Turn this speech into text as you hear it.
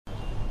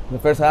The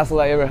first hassle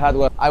I ever had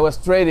was I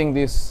was trading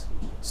these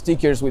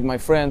stickers with my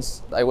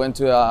friends. I went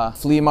to a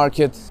flea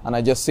market and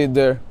I just sit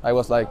there. I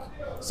was like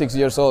 6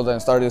 years old and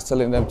started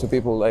selling them to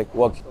people like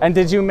walking. And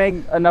did you make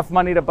enough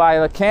money to buy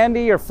like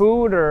candy or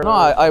food or? No,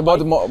 I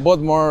bought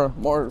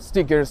more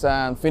stickers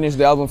and finished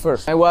the album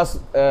first. I was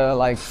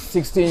like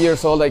 16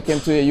 years old. I came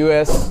to the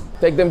US,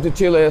 take them to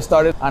Chile,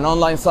 started an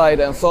online site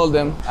and sold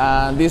them.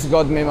 And this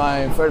got me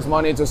my first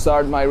money to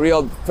start my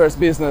real first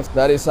business.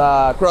 That is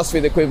a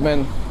CrossFit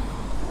equipment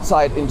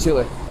site in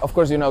Chile. Of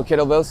course, you know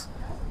kettlebells.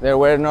 They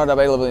were not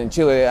available in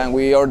Chile and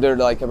we ordered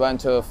like a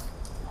bunch of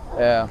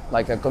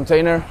like a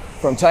container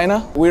from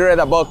China. We read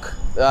a book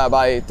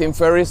by Tim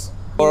Ferriss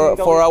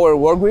for our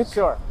work week.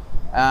 Sure.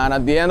 And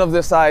at the end of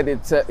the site,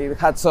 it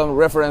had some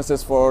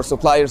references for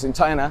suppliers in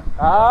China.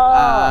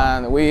 Ah.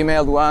 And we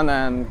emailed one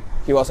and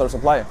he was our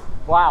supplier.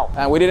 Wow.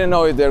 And we didn't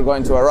know if they're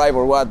going to arrive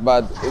or what,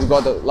 but it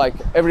got like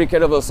every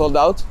kettlebell sold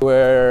out.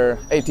 We're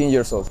 18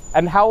 years old.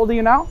 And how old are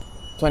you now?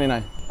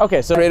 29.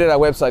 Okay, so Created a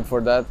website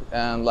for that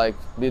and like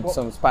did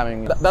some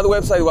spamming. That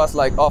website was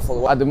like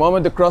awful. At the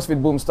moment the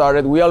CrossFit boom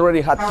started, we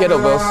already had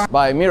kettlebells.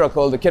 By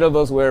miracle, the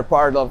kettlebells were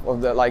part of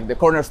the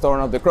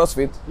cornerstone of the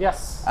CrossFit.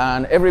 yes.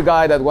 And every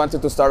guy that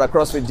wanted to start a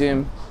CrossFit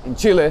gym in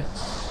Chile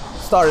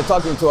started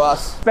talking to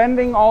us.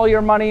 Spending all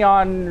your money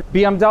on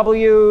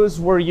BMWs,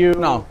 were you?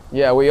 No,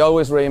 yeah, we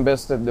always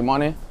reinvested the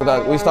money.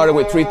 We started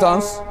with 3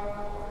 tons.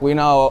 We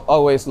now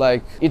always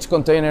like each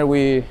container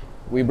we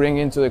bring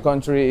into the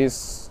country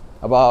is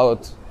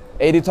about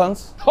 80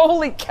 tons.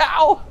 Holy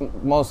cow!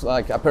 Most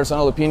like a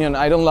personal opinion,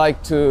 I don't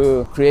like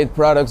to create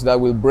products that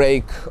will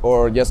break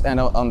or just end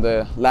up on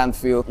the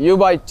landfill. You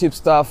buy cheap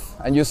stuff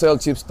and you sell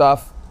cheap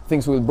stuff,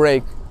 things will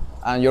break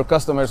and your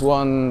customers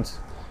won't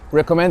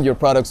recommend your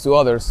products to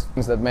others.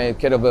 Things that made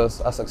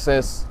kettlebells a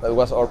success, that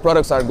was our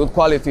products are good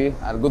quality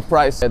at a good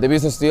price. The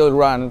business still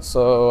ran,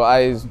 so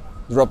I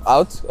dropped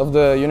out of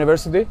the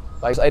university.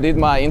 Like I did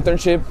my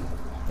internship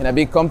in a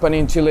big company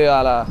in Chile,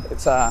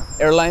 it's an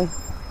airline.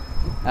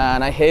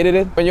 And I hated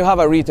it. When you have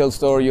a retail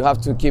store, you have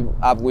to keep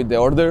up with the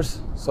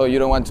orders, so you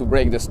don't want to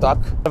break the stock.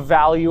 The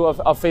value of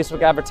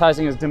Facebook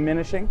advertising is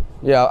diminishing?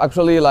 Yeah,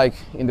 actually, like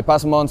in the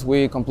past months,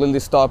 we completely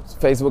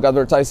stopped Facebook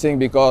advertising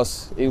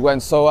because it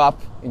went so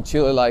up in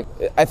Chile. Like,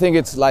 I think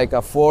it's like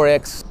a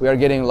 4x. We are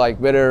getting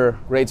like better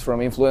rates from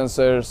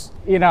influencers.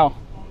 You know,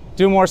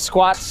 do more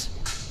squats.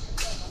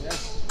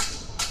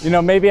 You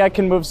know, maybe I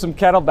can move some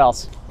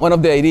kettlebells. One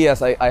of the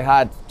ideas I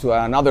had to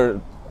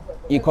another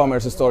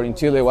e-commerce store in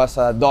Chile was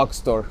a dog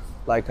store,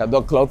 like a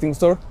dog clothing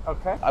store.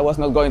 Okay. I was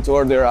not going to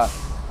order a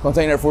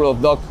container full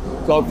of dog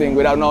clothing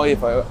without knowing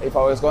if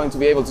I was going to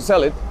be able to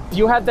sell it. If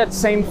you had that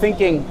same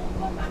thinking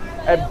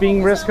at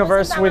being risk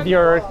averse with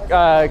your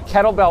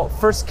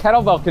first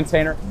kettlebell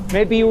container,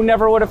 maybe you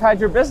never would have had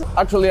your business.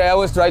 Actually, I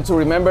always try to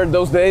remember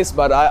those days,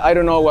 but I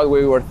don't know what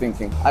we were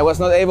thinking. I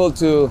was not able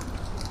to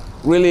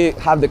really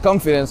have the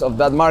confidence of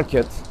that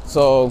market.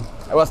 So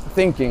I was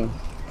thinking,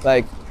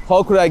 like,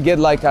 how could I get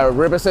like a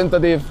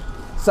representative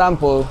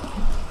sample,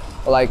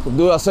 like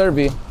do a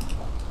survey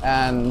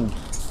and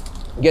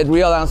get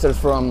real answers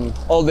from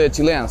all the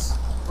Chileans.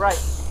 Right.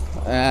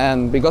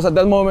 And because at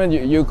that moment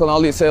you can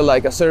only sell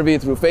like a survey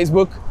through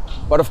Facebook.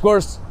 But of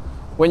course,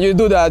 when you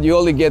do that, you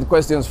only get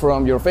questions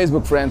from your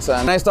Facebook friends.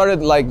 And I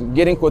started like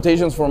getting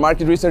quotations for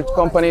market research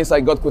companies.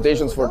 I got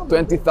quotations for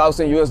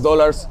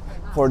 $20,000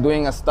 for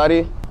doing a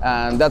study.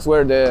 And that's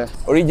where the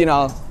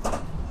original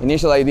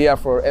initial idea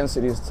for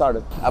NCD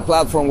started. A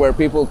platform where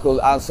people could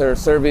answer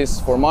surveys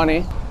for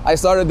money. I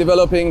started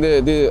developing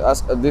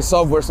the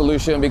software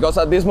solution because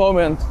at this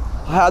moment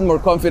I had more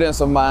confidence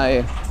of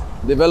my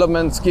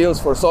development skills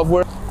for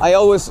software. I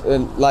always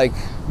like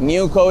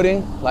knew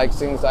coding, like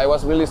since I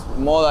was really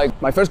small.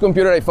 Like my first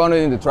computer, I found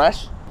it in the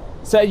trash.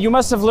 So you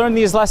must have learned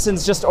these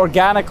lessons just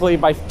organically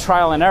by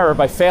trial and error,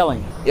 by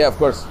failing. Yeah, of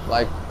course.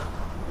 Like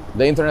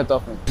the internet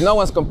taught me. If no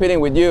one's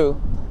competing with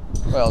you,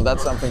 well,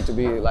 that's something to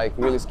be like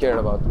really scared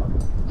about.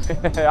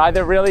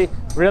 Either really,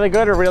 really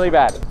good or really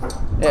bad.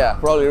 Yeah,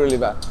 probably really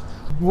bad.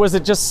 Was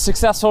it just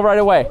successful right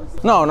away?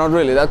 No, not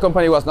really. That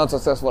company was not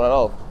successful at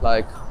all.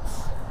 Like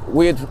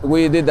we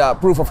did a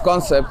proof of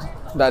concept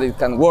that it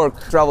can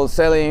work. Travel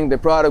selling the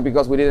product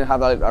because we didn't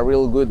have a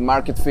real good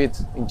market fit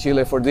in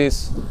Chile for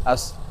this.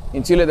 As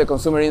in Chile, the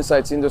consumer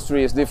insights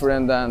industry is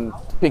different than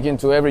speaking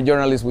to every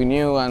journalist we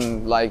knew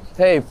and like,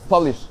 hey,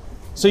 publish.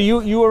 So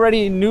you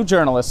already knew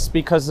journalists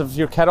because of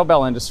your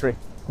kettlebell industry?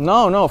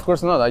 No, of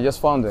course not. I just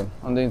found them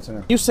on the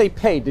internet. You say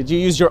pay. Did you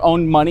use your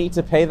own money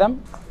to pay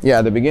them? Yeah,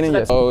 at the beginning,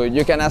 yes. So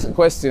you can ask a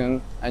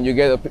question and you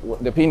get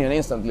the opinion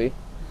instantly.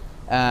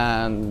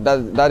 And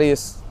that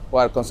is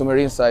what consumer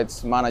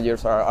insights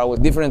managers are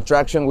with different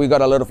traction. We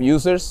got a lot of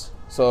users.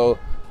 So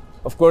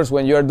of course,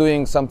 when you're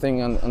doing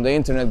something on the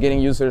internet, getting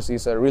users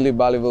is a really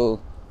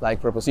valuable like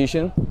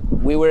proposition.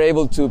 We were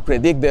able to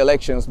predict the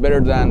elections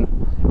better than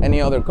any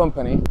other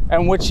company.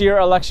 And which year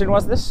election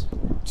was this?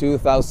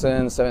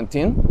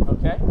 2017.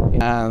 Okay.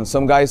 And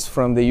some guys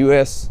from the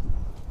US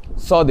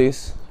saw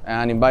this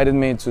and invited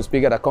me to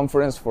speak at a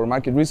conference for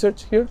market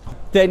research here.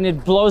 Then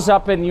it blows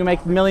up and you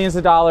make millions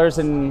of dollars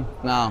and...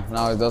 No,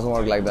 it doesn't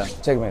work like that.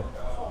 Checkmate.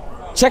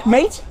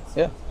 Checkmate?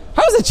 Yeah.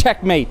 How's a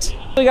checkmate?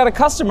 We got a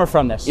customer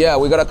from this. Yeah,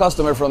 we got a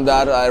customer from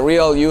that, a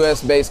real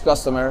US-based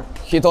customer.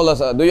 He told us,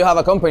 do you have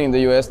a company in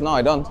the US? No,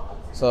 I don't.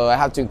 So I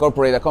have to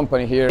incorporate a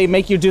company here. They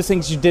make you do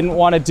things you didn't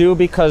want to do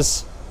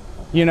because,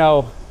 you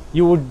know,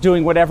 you were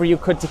doing whatever you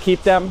could to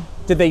keep them?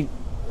 Did they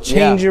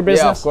change your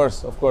business? Yeah,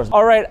 of course.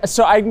 All right,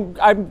 so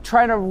I'm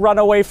trying to run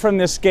away from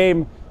this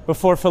game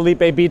before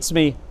Felipe beats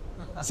me.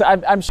 So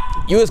I'm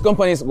US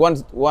companies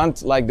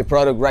want like the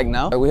product right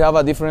now. We have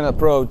a different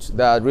approach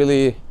that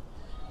really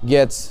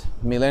gets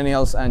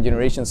millennials and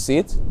Generation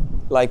Z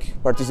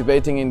like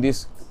participating in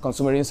this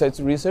consumer insights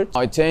research.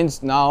 It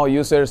changed. Now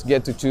users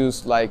get to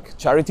choose like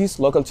charities,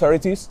 local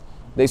charities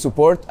they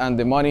support, and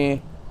the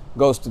money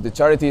goes to the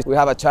charities. We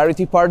have a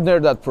charity partner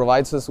that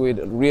provides us with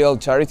real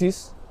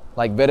charities,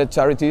 like vetted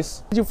charities.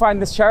 How did you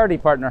find this charity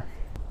partner?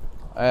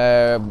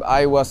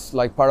 I was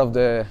like part of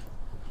the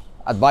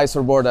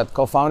advisor board that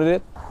co-founded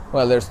it.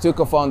 Well, there's two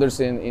co-founders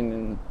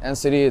in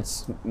NCity.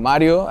 It's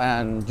Mario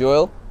and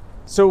Joel.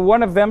 So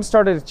one of them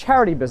started a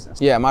charity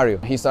business. Yeah, Mario.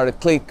 He started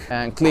Click,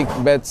 and Click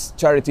vets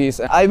charities.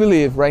 I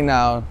believe right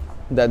now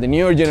that the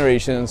newer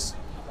generations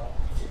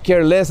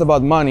care less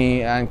about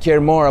money and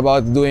care more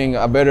about doing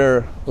a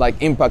better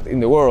like impact in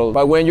the world.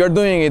 But when you're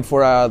doing it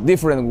for a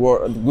different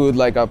good,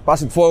 like a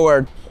pass it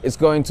forward, it's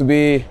going to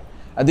be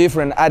a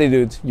different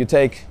attitude you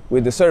take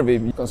with the survey.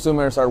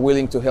 Consumers are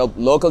willing to help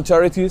local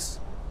charities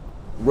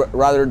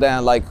rather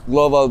than like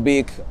global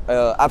big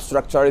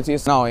abstract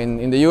charities. Now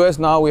in the US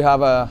now we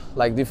have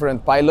like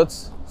different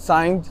pilots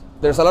signed.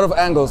 There's a lot of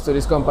angles to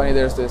this company.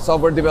 There's the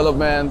software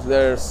development,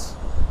 there's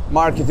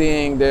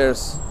marketing,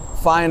 there's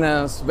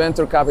finance,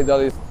 venture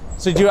capital.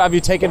 So have you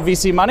taken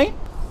VC money?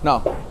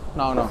 No.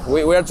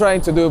 We are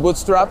trying to do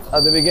bootstrap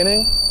at the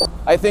beginning.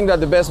 I think that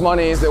the best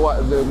money is the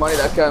money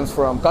that comes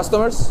from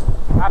customers.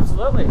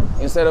 Absolutely.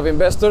 Instead of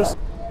investors.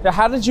 Now,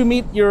 how did you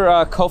meet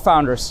your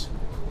co-founders?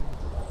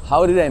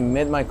 How did I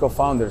meet my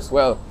co-founders?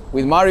 Well,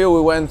 with Mario,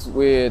 we went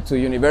to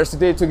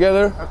university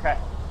together. Okay.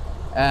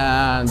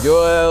 And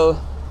Joel,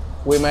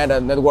 we met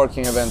at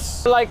networking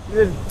events. Like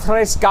the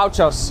Tres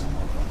Gauchos.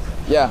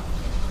 Yeah,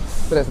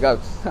 Tres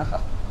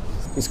Gauchos.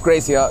 It's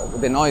crazy.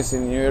 The noise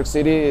in New York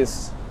City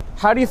is...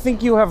 How do you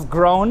think you have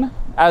grown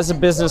as a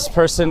business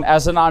person,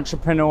 as an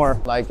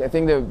entrepreneur? Like, I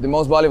think the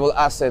most valuable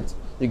asset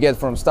you get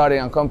from starting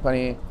a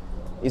company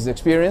is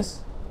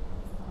experience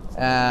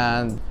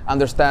and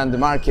understand the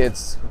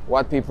markets,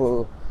 what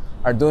people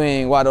are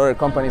doing, what other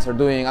companies are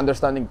doing,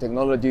 understanding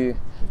technology,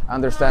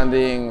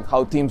 understanding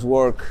how teams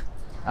work,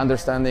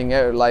 understanding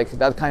like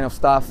that kind of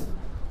stuff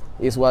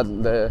is what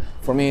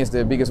for me is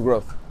the biggest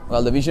growth.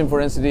 Well, the vision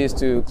for NCity is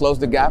to close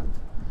the gap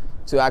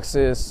to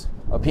access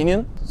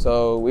opinion.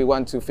 So we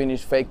want to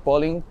finish fake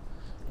polling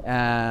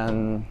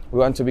and we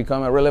want to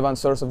become a relevant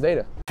source of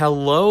data.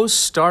 Hello,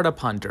 Startup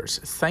Hunters.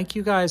 Thank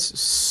you guys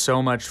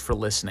so much for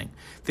listening.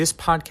 This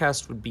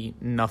podcast would be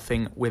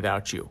nothing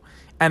without you.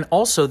 And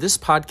also, this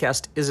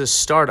podcast is a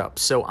startup,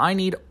 so I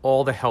need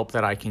all the help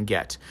that I can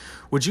get.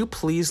 Would you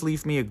please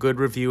leave me a good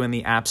review in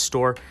the App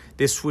Store?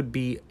 This would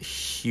be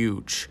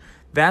huge.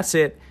 That's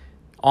it.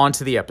 On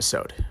to the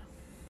episode.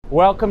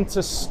 Welcome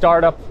to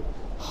Startup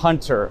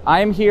Hunter. I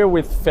am here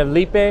with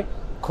Felipe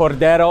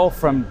Cordero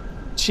from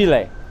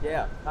Chile.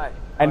 Yeah, hi.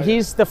 And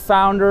he's the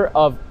founder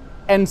of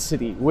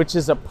NCity, which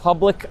is a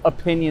public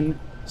opinion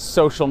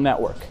social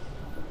network.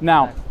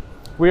 Now,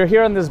 we're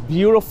here on this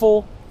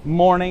beautiful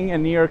morning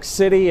in New York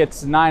City.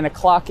 It's 9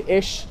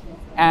 o'clock-ish,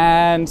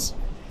 and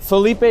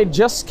Felipe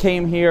just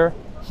came here.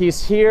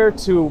 He's here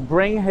to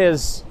bring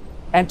his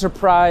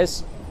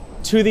enterprise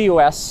to the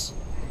US.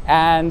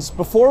 And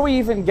before we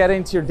even get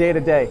into your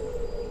day-to-day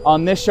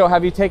on this show,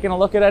 have you taken a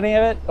look at any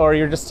of it, or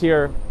you're just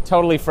here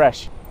totally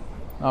fresh?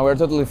 No, we're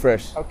totally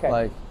fresh.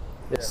 Okay.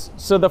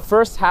 So the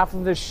first half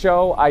of this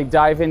show, I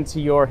dive into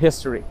your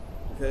history.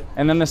 Okay.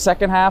 And then the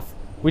second half,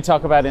 we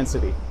talk about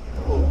NCity.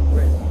 Oh,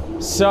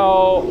 great.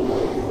 So,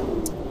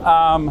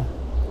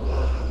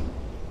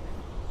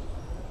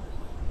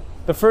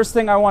 the first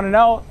thing I want to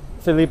know,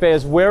 Felipe,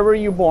 is where were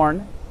you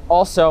born?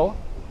 Also,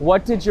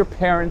 what did your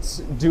parents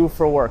do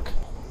for work?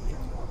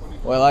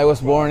 Well, I was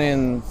born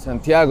in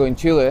Santiago in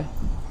Chile,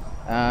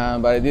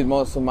 but I did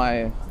most of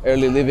my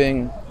early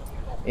living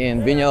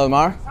in Viña del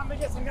Mar.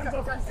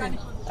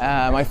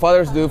 My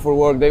fathers do for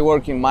work, they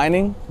work in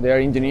mining, they are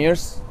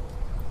engineers.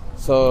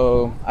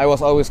 So I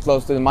was always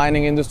close to the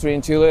mining industry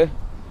in Chile.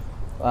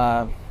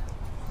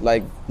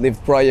 Like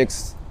lived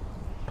projects,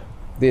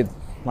 did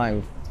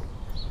my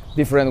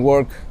different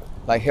work,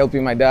 like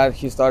helping my dad.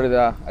 He started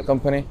a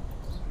company.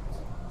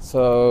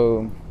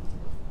 So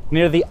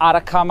near the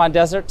Atacama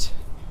Desert?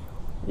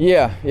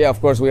 Yeah,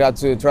 of course we had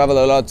to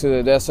travel a lot to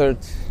the desert,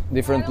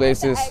 different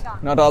places.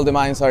 Not all the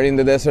mines are in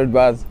the desert,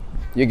 but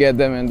you get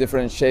them in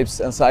different shapes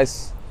and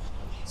size.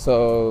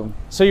 So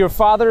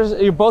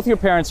both your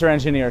parents are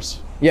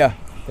engineers? Yeah,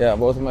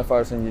 both of my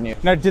fathers are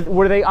engineers. Now,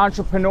 were they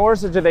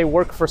entrepreneurs or did they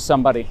work for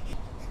somebody?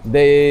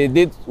 They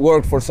did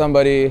work for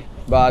somebody,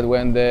 but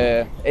when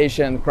the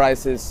Asian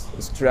crisis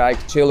struck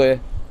Chile,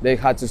 they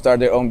had to start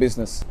their own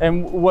business.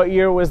 And what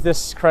year was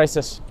this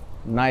crisis?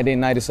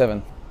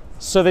 1997.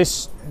 So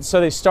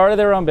they started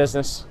their own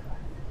business,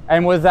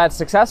 and was that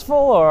successful,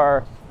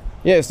 or?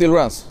 Yeah, it still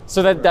runs.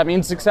 So that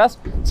means success.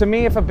 To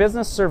me, if a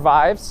business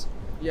survives,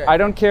 I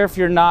don't care if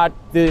you're not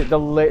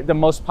the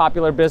most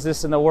popular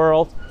business in the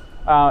world.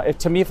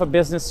 To me, if a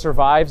business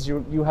survives,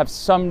 you have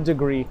some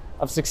degree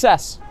of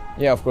success.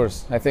 Yeah, of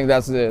course. I think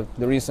that's the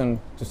reason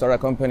to start a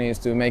company, is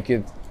to make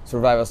it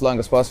survive as long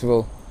as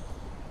possible,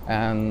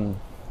 and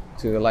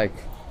to like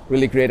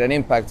really create an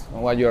impact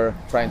on what you're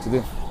trying to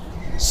do.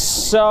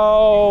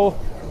 So,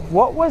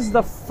 what was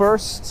the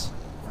first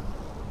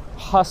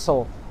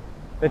hustle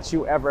that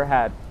you ever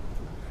had?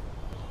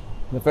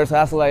 The first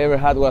hustle I ever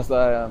had was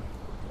how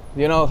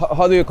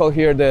do you call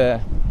here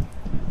the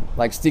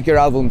like sticker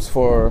albums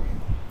for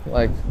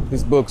like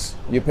these books?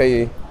 You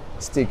pay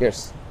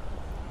stickers,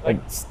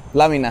 like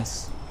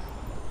láminas.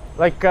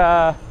 Like,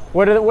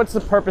 what's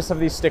the purpose of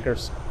these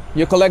stickers?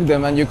 You collect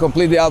them and you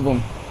complete the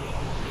album.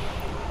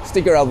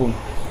 Sticker album.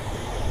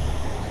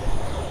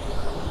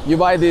 You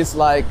buy these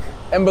like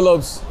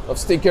envelopes of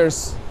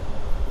stickers,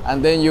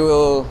 and then you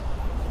will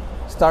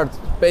start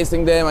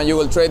pasting them, and you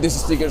will trade these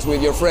stickers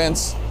with your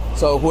friends.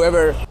 So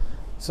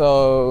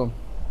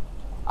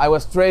I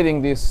was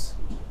trading these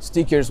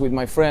stickers with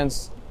my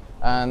friends,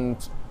 and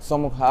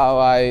somehow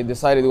I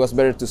decided it was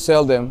better to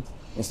sell them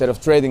instead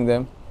of trading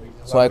them,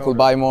 so I could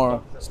buy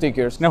more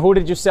stickers. Now, who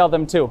did you sell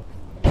them to?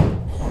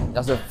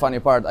 That's the funny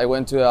part. I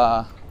went to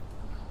a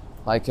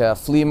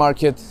flea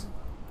market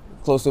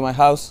close to my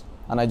house,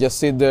 and I just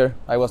sit there.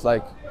 I was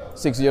like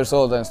 6 years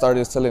old and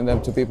started selling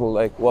them to people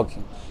like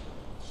walking.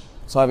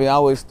 So I've been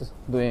always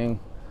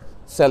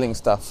selling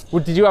stuff.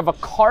 Did you have a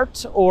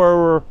cart,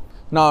 or?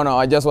 No,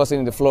 I just was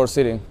in the floor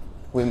sitting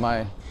with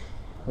my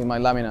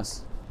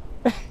láminas.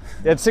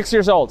 At 6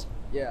 years old?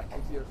 Yeah,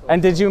 6 years old.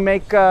 And did you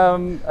make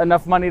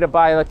enough money to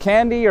buy like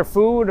candy or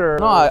food, or?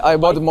 No, I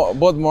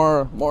bought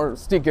more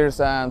stickers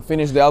and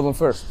finished the album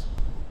first.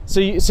 So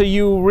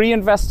you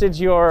reinvested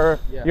your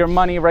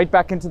money right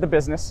back into the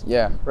business.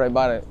 Yeah, right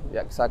about it.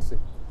 Yeah, exactly.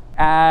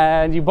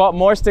 And you bought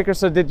more stickers.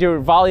 So did your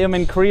volume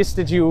increase?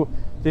 Did you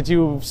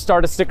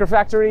start a sticker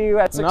factory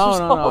at 6 years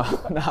old?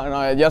 No.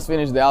 I just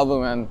finished the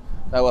album, and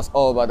that was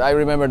all. But I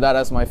remember that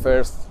as my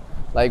first,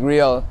 like,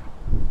 real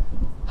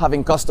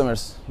having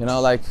customers.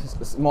 Like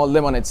a small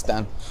lemonade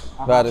stand,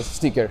 but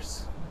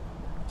stickers.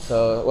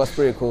 So it was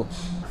pretty cool.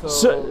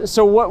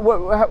 So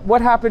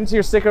what happened to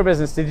your sticker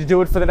business? Did you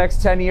do it for the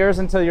next 10 years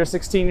until you're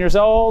 16 years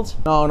old?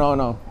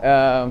 No.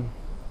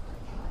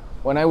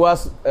 When I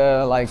was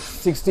like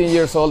 16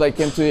 years old, I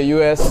came to the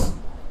US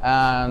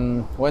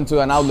and went to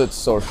an outlet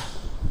store.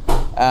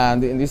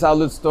 And in this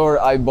outlet store,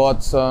 I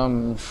bought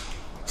some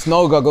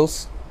snow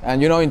goggles.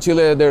 And in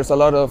Chile, there's a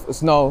lot of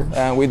snow,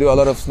 and we do a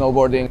lot of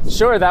snowboarding.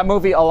 Sure, that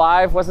movie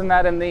Alive, wasn't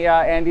that in the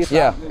Andes?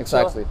 Yeah,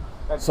 exactly.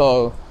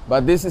 So,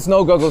 but these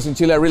snow goggles in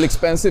Chile are really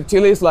expensive.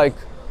 Chile is like,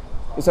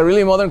 it's a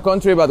really modern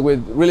country, but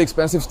with really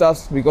expensive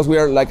stuff, because we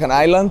are like an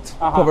island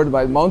covered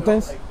by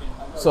mountains.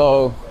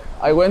 So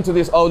I went to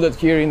this outlet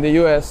here in the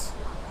US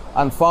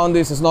and found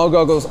these snow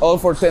goggles all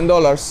for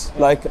 $10,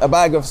 like a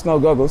bag of snow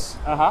goggles.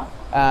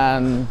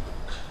 And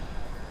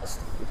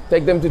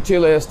take them to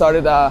Chile,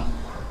 started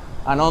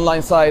an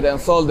online site and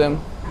sold them.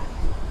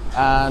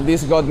 And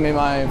this got me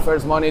my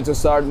first money to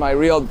start my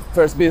real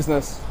first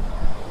business.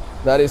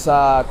 That is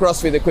a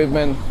CrossFit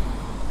equipment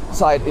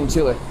site in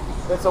Chile.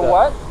 It's a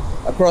what?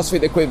 A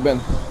CrossFit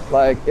equipment,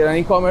 like an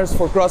e-commerce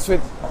for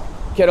CrossFit,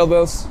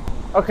 kettlebells.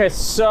 Okay,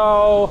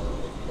 so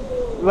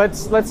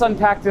let's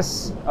unpack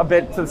this a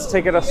bit. Let's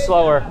take it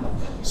slower.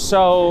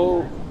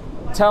 So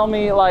tell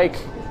me, like,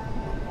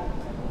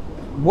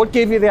 what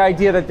gave you the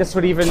idea that this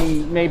would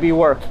even maybe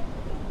work?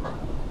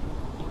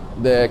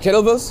 The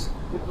kettlebells,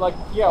 like,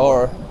 yeah,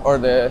 or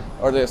the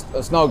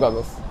snow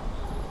goggles.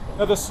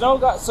 No, the snow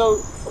so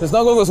the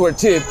snow goggles were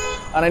cheap,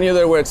 and I knew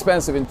they were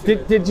expensive.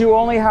 Did you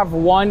only have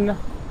one?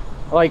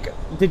 Like,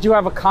 did you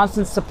have a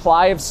constant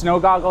supply of snow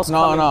goggles?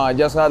 No, I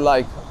just had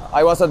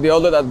I was at the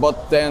outlet that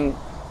bought 10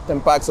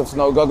 packs of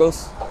snow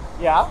goggles.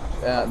 Yeah.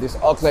 These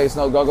Oakley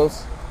snow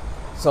goggles.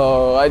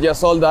 So I just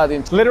sold that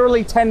in.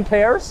 Literally 10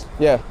 pairs?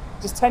 Yeah.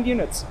 Just 10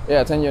 units?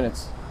 Yeah, 10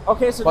 units.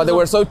 Okay, so. But they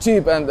were so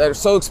cheap and they're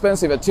so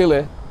expensive at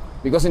Chile,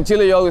 because in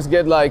Chile you always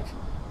get like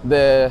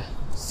the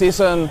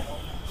season,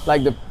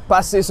 like the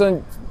past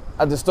season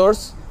at the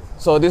stores.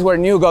 So these were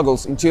new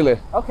goggles in Chile,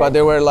 but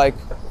they were like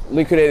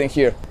liquidating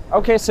here.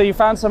 Okay, so you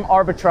found some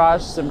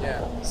arbitrage,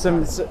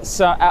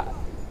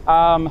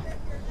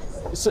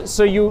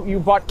 so you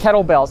bought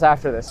kettlebells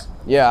after this?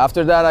 Yeah,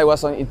 after that I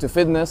was into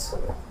fitness,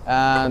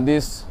 and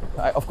this,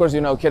 of course,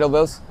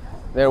 kettlebells,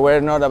 they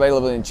were not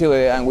available in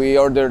Chile, and we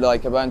ordered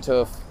like a bunch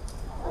of,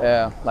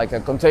 like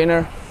a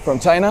container from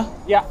China.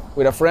 Yeah.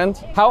 With a friend.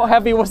 How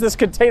heavy was this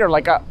container?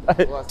 Like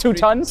 2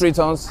 tons? 3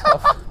 tons.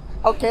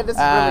 Okay, this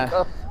is really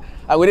cool.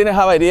 And we didn't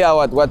have idea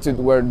what we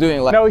were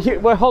doing. No,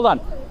 well, hold on.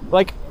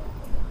 Like,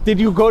 Did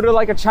you go to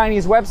like a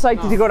Chinese website?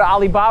 No. Did you go to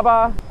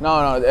Alibaba?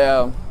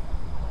 No.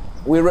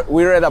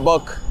 We read a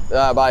book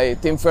by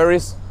Tim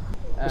Ferriss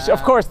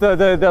Of course,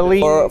 the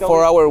lead.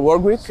 for our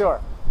work week.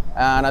 Sure.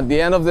 And at the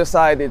end of the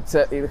site,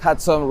 it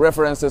had some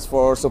references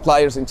for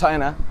suppliers in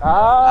China.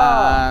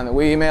 Ah. And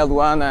we emailed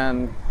one,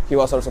 and he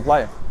was our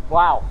supplier.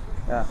 Wow.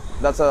 Yeah,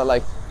 that's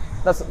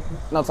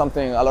not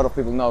something a lot of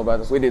people know,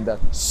 but we did that.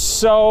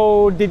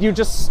 So did you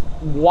just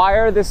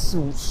wire this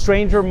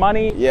stranger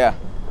money? Yeah.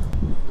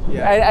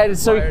 And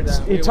so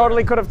he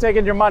totally could have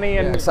taken your money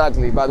and. Yeah,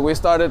 exactly. But we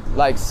started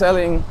like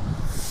selling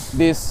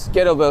these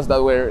kettlebells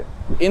that were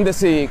in the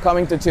sea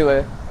coming to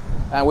Chile,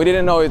 and we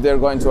didn't know if they're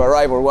going to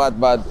arrive or what.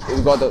 But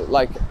it got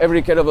like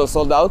every kettlebell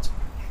sold out.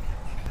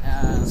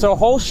 So a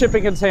whole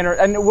shipping container.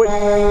 And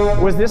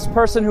was this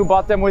person who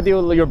bought them with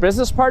you your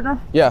business partner?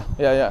 Yeah.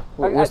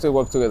 We still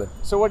work together.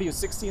 So what are you,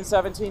 16,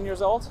 17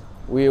 years old?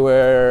 We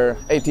were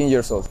 18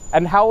 years old.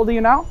 And how old are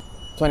you now?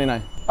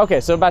 29.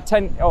 Okay, so about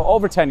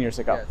over 10 years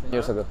ago. Yeah, 10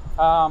 years ago.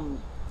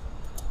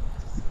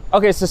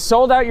 Okay, so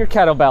sold out your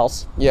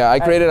kettlebells. Yeah, I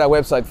created a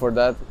website for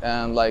that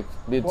and like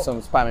did some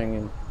spamming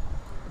in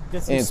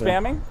Did some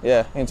internet. spamming?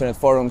 Yeah, internet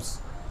forums.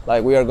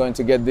 Like we are going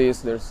to get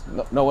this. There's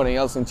no one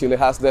else in Chile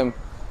has them.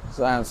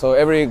 So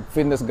every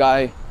fitness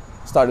guy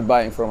started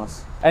buying from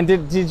us. And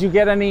did you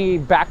get any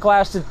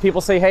backlash? Did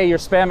people say, hey, you're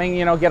spamming,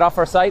 get off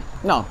our site?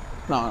 No,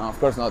 of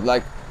course not.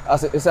 Like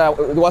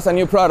it was a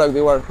new product.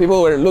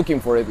 People were looking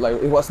for it. Like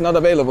it was not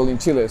available in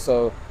Chile,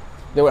 so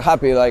they were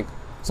happy. Like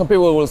some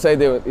people will say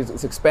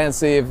it's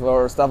expensive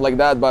or stuff like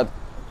that, but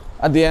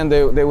at the end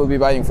they will be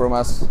buying from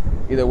us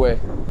either way.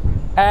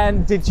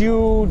 And did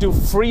you do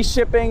free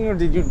shipping or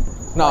did you?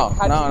 No.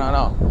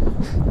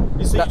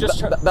 So you just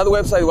That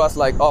website was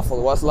like awful.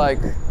 It was like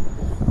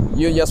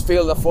you just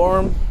fill the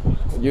form,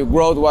 you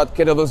wrote what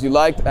kettlebells you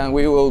liked, and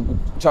we will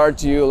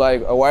charge you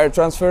like a wire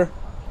transfer.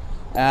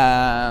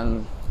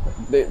 And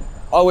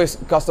always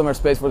customers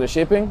pay for the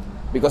shipping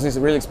because it's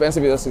really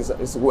expensive because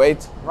it's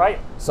weight. Right.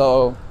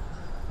 So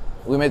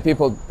we made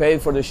people pay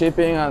for the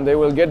shipping, and they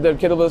will get their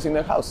kettlebells in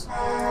their house.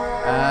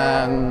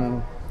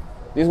 And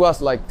this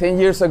was like 10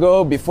 years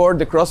ago, before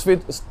the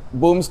CrossFit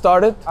boom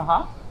started.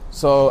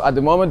 So at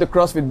the moment the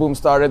CrossFit boom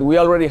started, we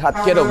already had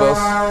kettlebells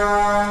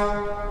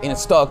in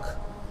stock,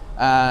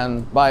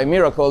 and by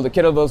miracle the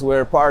kettlebells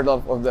were part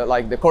of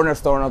the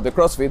cornerstone of the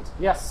CrossFit.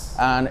 Yes.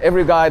 And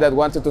every guy that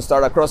wanted to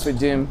start a CrossFit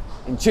gym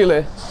in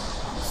Chile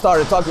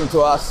started talking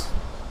to us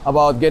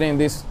about getting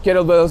these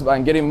kettlebells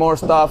and getting more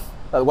stuff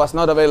that was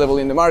not available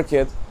in the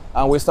market,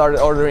 and we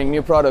started ordering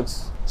new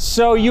products.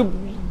 So you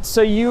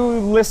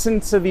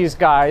listened to these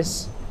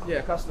guys.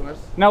 Yeah, customers.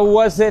 Now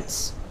were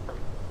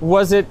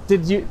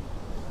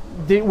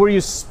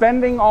you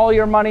spending all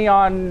your money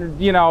on,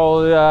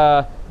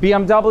 BMWs?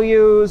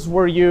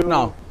 Were you?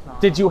 No.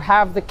 Did you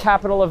have the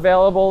capital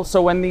available?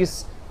 So when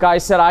these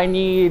guys said, I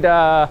need,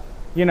 iron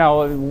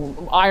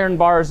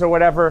bars or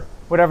whatever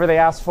they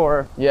asked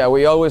for. Yeah,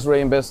 we always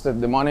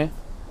reinvested the money,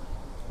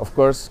 of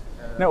course.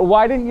 Now,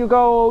 why didn't you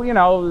go,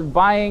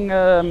 buying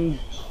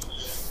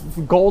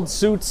gold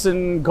suits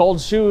and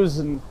gold shoes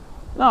and?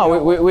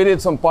 No, we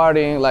did some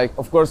partying. Like,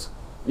 of course,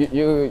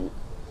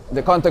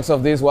 the context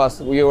of this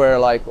was we were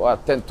like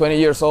 20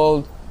 years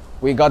old.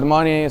 We got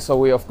money, so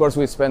we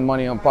spent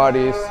money on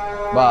parties,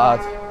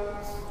 but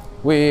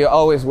we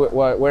always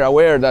were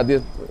aware that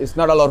it's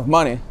not a lot of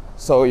money,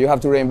 so you have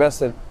to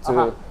reinvest it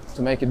to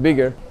make it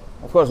bigger.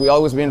 Of course, we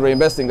always been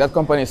reinvesting. That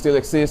company still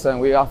exists, and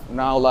we have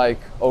now like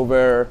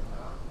over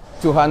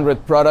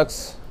 200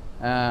 products,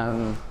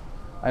 and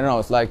I don't know.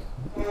 It's like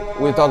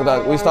we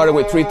started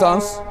with 3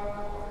 tons.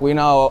 We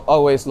now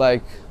always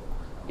like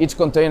each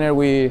container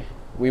we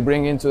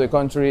bring into the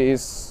country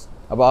is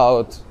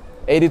about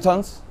 80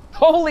 tons.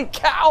 Holy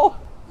cow!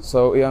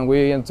 So and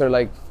we enter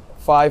like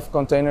 5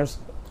 containers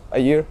a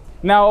year.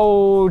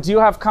 Now, do you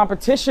have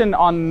competition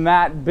on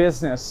that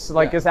business?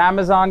 Like, is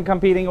Amazon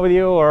competing with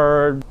you,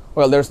 or?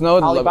 Well, there's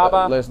no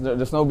Alibaba?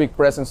 There's no big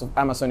presence of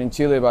Amazon in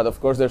Chile, but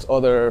of course there's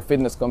other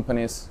fitness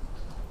companies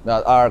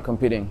that are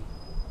competing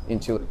in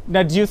Chile.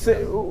 Now, do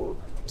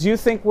you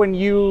think when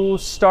you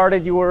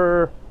started you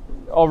were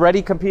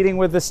already competing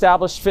with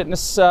established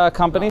fitness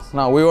companies?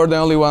 No, we were the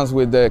only ones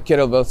with the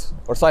kettlebells.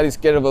 Our site is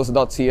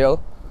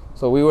kettlebells.cl.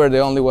 So we were the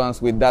only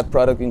ones with that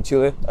product in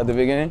Chile at the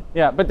beginning.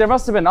 Yeah, but there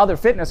must have been other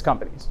fitness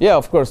companies. Yeah,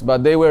 of course,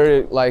 but they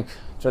were like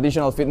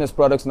traditional fitness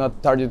products,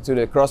 not targeted to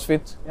the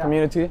CrossFit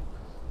community.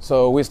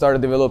 So we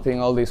started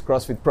developing all these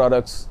CrossFit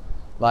products.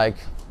 Like,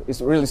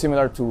 it's really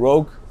similar to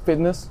Rogue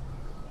Fitness.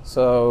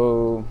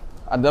 So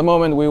at the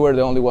moment, we were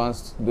the only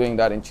ones doing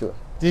that in Chile.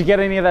 Did you get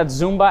any of that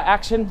Zumba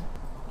action?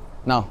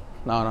 No.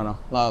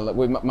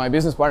 My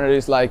business partner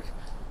is like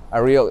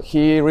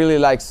he really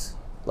likes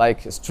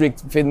like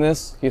strict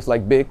fitness. He's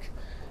like big,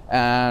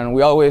 and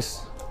we're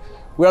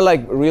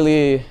like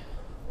really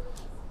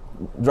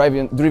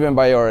driven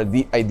by our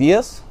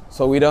ideas.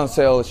 So we don't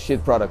sell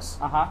shit products.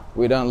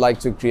 We don't like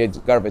to create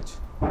garbage.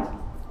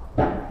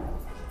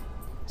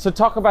 So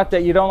talk about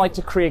that. You don't like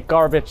to create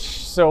garbage.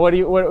 So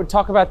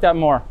talk about that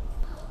more.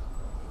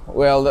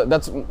 Well,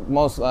 that's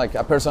most like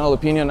a personal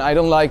opinion. I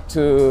don't like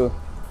to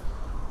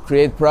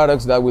create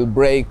products that will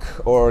break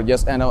or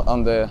just end up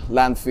on the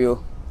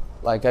landfill.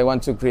 Like I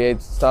want to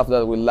create stuff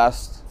that will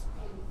last,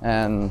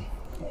 and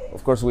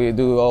of course we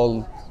do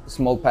all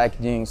small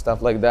packaging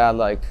stuff like that.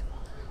 Like,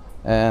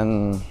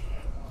 and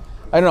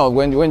I don't know,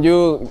 when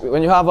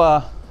you have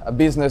a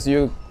business,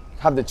 you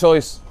have the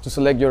choice to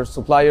select your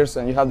suppliers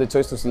and you have the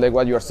choice to select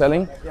what you are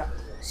selling. Yeah.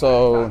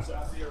 So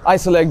I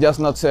select just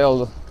not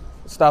sell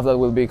stuff that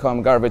will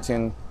become garbage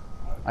in,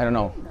 I don't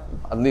know,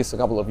 at least a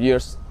couple of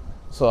years,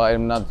 so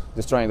I'm not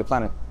destroying the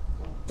planet.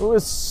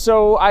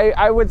 So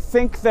I would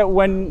think that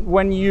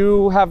when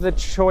you have the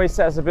choice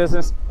as a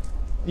business,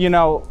 you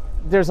know,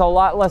 there's a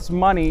lot less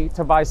money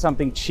to buy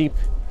something cheap,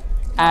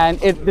 and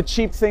the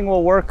cheap thing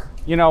will work,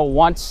 you know,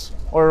 once,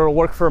 or it'll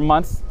work for a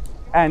month,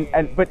 and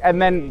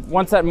then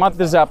once that month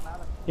is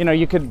up, you know,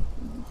 you could.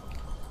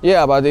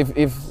 Yeah, but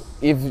if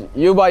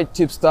you buy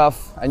cheap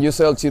stuff and you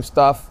sell cheap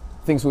stuff,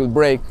 things will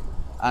break,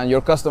 and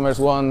your customers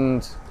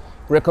won't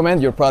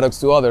recommend your products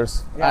to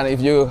others. Yeah. And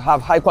if you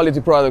have high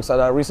quality products at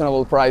a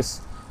reasonable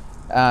price,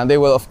 they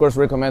will of course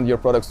recommend your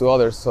products to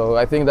others. So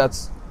I think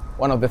that's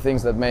one of the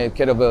things that made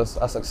Kettlebells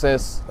a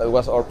success. That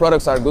was our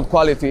products are good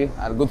quality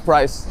at a good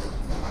price,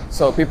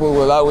 so people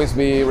will always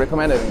be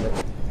recommending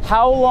it.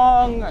 How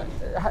long?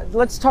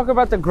 Let's talk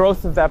about the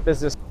growth of that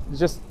business.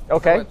 Just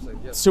okay.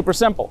 Website, yes. Super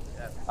simple.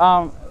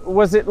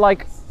 Was it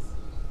like?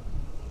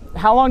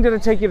 How long did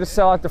it take you to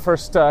sell out the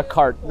first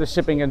cart, the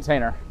shipping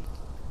container?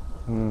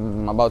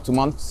 About 2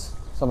 months,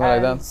 something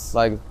like And- that.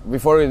 Like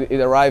before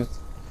it arrived,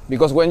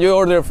 because when you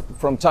order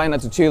from China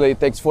to Chile, it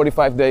takes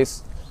 45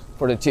 days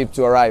for the chip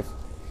to arrive.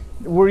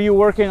 Were you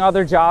working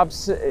other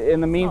jobs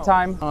in the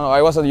meantime?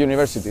 I was at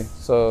university,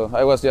 so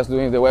I was just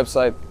doing the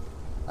website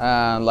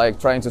and like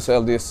trying to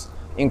sell this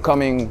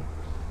incoming,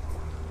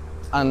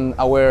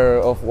 unaware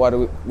of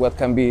what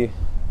can be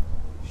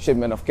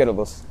shipment of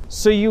kettlebells.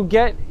 So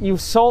you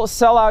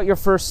sell out your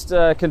first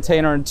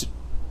container in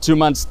 2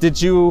 months.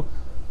 Did you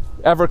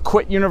ever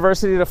quit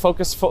university to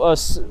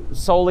focus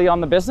solely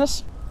on the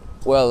business?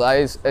 Well,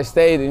 I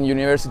stayed in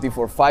university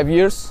for 5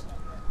 years,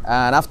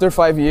 and after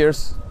 5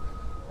 years,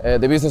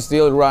 the business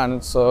still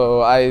ran.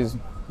 So I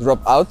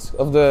dropped out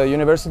of the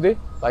university.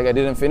 Like I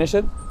didn't finish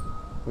it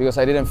because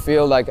I didn't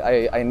feel like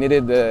I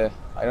needed the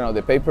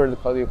paper.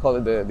 How do you call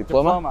it? The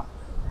diploma.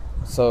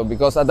 So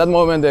because at that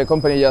moment the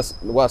company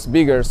just was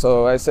bigger,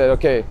 so I said,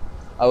 okay,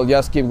 I will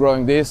just keep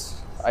growing this.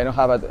 I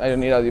don't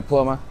need a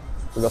diploma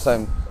because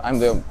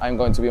I'm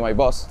going to be my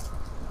boss.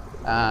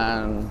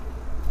 And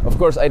of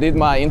course I did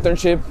my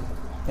internship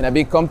in a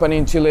big company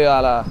in Chile.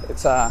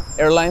 It's a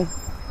airline,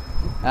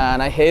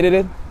 and I hated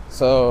it.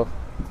 So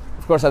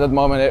of course at that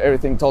moment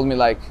everything told me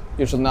like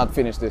you should not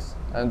finish this,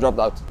 and dropped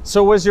out.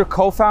 So was your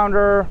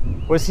co-founder,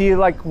 was he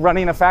like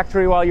running a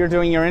factory while you're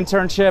doing your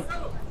internship?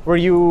 Were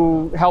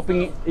you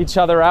helping each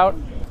other out?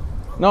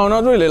 No,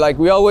 not really. Like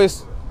we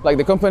always, like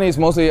the company is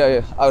mostly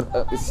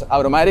it's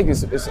automatic.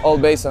 It's all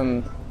based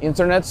on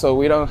internet. So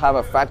we don't have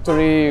a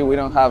factory. We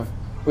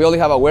only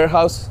have a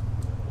warehouse.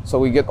 So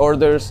we get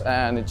orders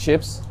and it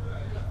ships.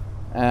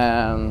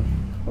 And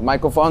my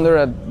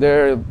co-founder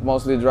there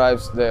mostly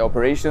drives the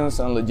operations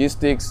and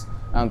logistics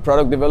and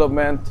product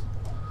development.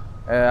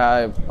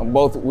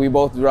 We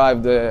both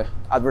drive the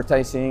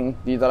advertising,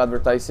 digital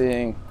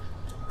advertising,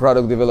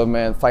 product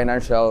development,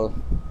 financial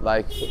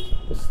like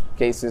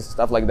cases,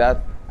 stuff like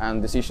that,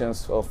 and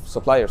decisions of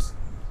suppliers.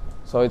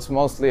 So it's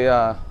mostly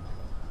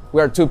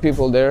we are 2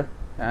 people there,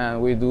 and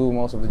we do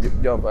most of the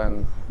job.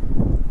 And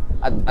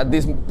at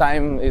this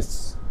time,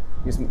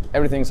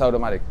 everything's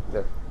automatic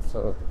there.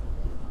 So,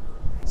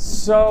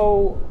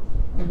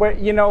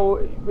 you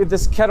know, with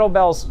this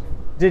kettlebells,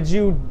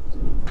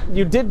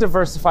 you did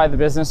diversify the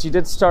business. You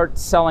did start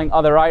selling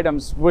other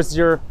items. What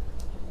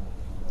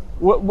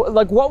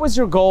was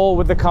your goal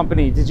with the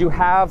company? Did you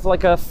have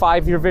like a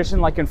 5-year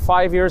vision? Like in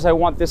 5 years, I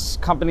want this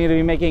company to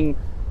be making,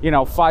 you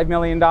know, $5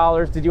 million.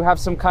 Did you have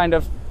some kind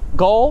of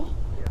goal?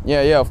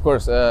 Yeah, of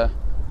course.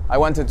 I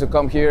wanted to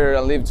come here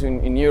and live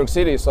in New York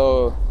City,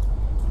 so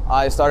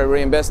I started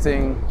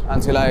reinvesting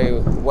until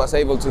I was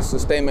able to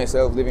sustain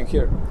myself living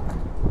here.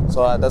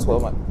 So that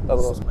was my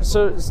goal.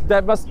 So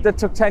that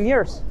took 10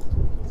 years.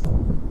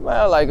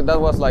 Well, like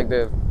that was like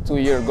the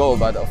 2-year goal,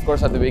 but of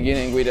course at the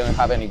beginning we didn't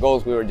have any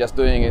goals. We were just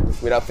doing it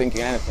without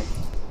thinking anything.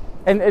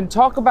 And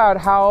talk about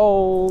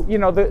how, you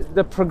know,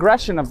 the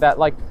progression of that.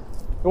 Like,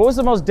 what was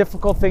the most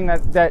difficult thing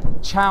that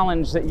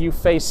challenge that you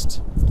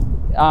faced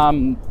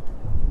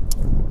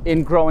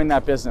in growing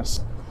that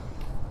business?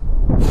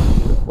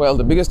 Well,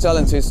 the biggest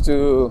challenge is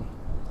to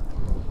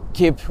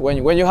keep,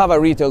 when you have a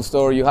retail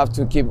store, you have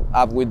to keep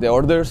up with the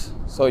orders,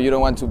 so you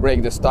don't want to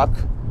break the stock.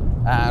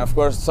 And of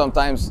course,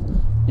 sometimes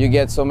you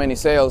get so many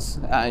sales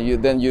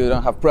and then you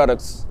don't have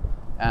products,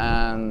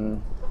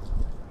 and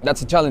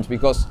that's a challenge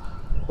because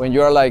when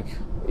you are like,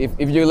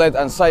 if you let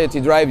anxiety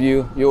drive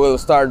you, you will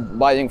start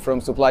buying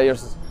from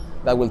suppliers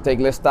that will take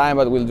less time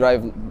but will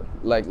drive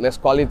like less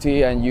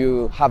quality, and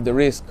you have the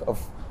risk of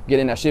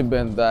getting a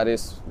shipment that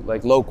is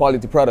like low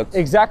quality product.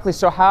 Exactly.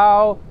 So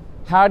how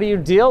How did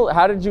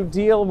you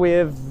deal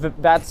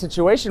with that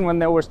situation when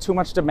there was too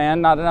much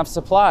demand, not enough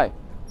supply?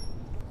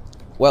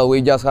 Well,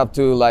 we just have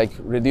to like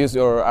reduce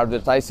your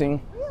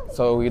advertising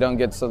so we don't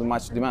get so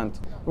much demand.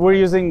 We're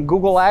using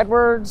Google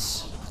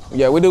AdWords.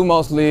 Yeah, we do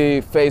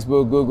mostly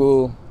Facebook,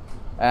 Google,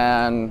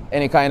 and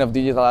any kind of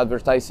digital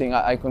advertising.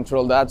 I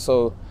control that,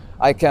 so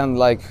I can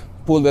like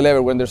pull the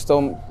lever when there's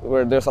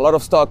a lot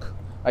of stock.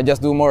 I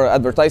just do more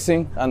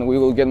advertising, and we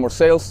will get more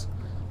sales.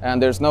 And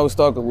there's no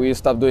stock, we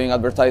stop doing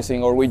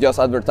advertising, or we just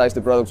advertise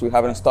the products we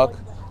have in stock.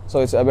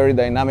 So it's a very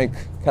dynamic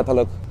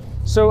catalog.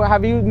 So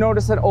have you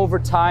noticed that over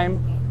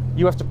time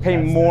you have to pay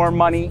more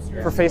money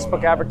for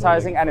Facebook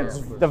advertising, and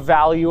the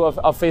value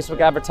of Facebook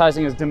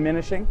advertising is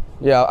diminishing?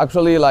 Yeah,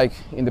 actually, like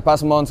in the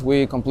past months,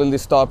 we completely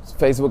stopped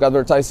Facebook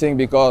advertising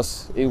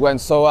because it went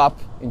so up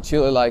in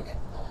Chile. Like,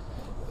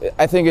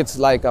 I think it's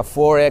like a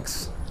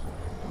 4x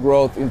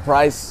growth in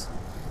price.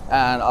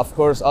 And of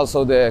course,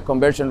 also the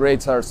conversion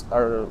rates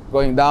are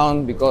going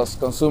down because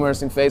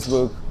consumers in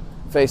Facebook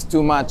face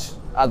too much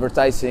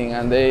advertising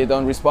and they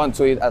don't respond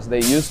to it as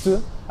they used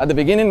to. At the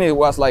beginning, it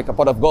was like a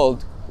pot of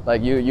gold.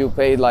 Like you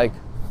paid like,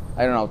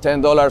 I don't know,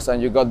 $10 and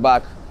you got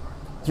back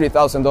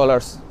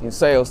 $3,000 in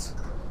sales.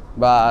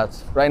 But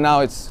right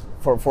now it's,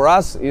 for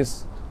us,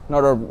 it's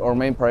not our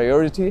main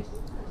priority.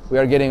 We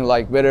are getting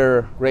like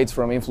better rates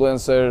from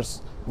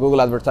influencers, Google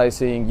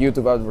advertising,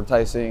 YouTube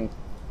advertising,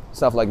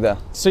 stuff like that.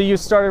 So you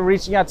started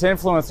reaching out to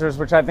influencers,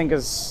 which I think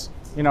is,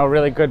 a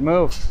really good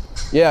move.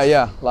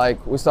 Yeah. Like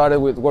we started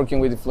with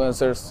working with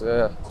influencers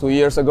 2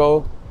 years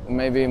ago,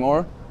 maybe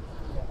more.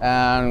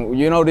 And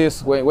you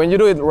notice when you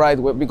do it right,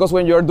 because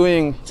when you're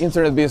doing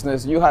internet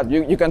business, you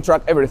can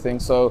track everything.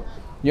 So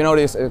you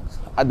notice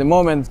at the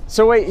moment.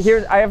 So wait,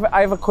 here I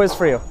have a quiz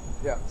for you.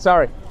 Yeah.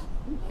 Sorry.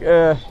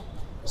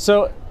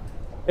 So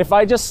if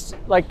I just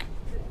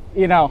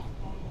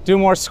do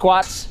more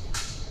squats,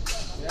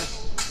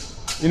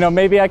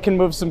 maybe I can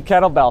move some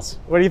kettlebells.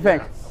 What do you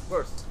think? Yeah, of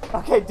course.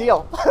 Okay,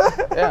 deal.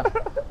 Yeah.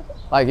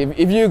 Like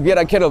if you get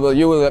a kettlebell,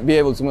 you will be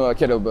able to move a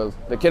kettlebell.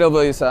 The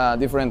kettlebell is a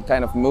different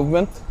kind of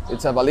movement.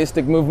 It's a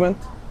ballistic movement.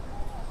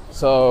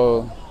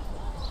 So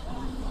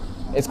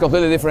it's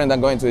completely different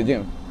than going to the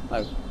gym.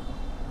 Like,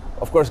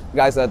 of course,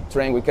 guys that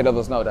train with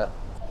kettlebells know that.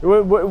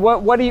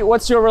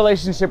 What's your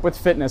relationship with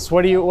fitness?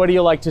 What do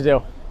you like to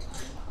do?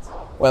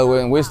 Well,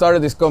 when we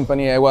started this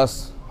company, I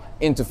was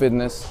into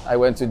fitness. I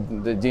went to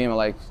the gym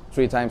like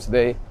 3 times a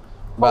day.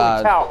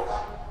 Holy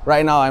cow.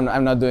 Right now,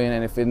 I'm not doing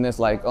any fitness,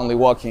 like only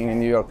walking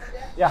in New York.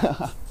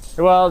 Yeah.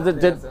 Well,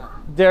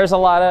 there's a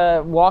lot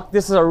of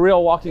This is a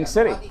real walking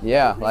city.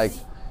 Yeah, like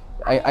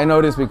I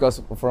noticed because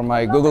from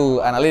my Google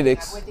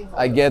Analytics,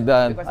 I get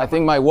that I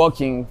think my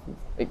walking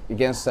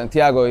against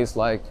Santiago is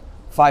like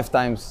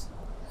 5x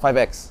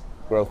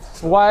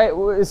growth. Why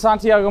is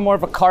Santiago more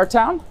of a car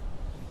town?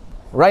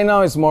 Right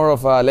now, it's more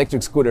of an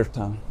electric scooter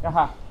town.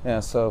 Uh-huh.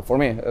 Yeah, so for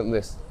me at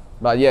least.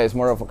 But yeah, it's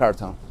more of a car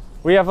town.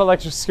 We have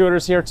electric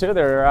scooters here too.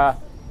 They're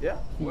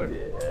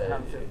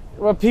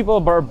well,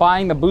 people are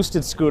buying the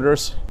boosted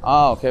scooters.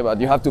 Oh, okay,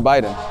 but you have to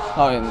buy them.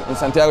 Oh, in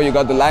Santiago you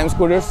got the Lime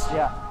scooters.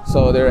 Yeah.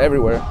 So they're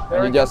everywhere.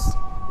 They're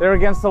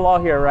against the law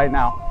here right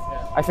now.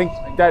 Yeah. I think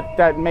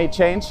that may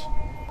change.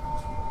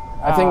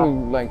 I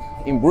think like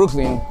in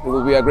Brooklyn it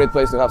will be a great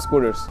place to have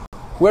scooters.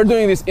 We're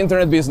doing this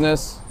internet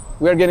business.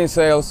 We are getting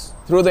sales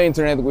through the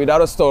internet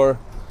without a store.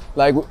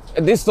 Like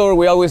at this store,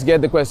 we always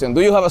get the question,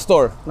 do you have a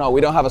store? No,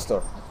 we don't have a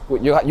store.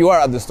 You are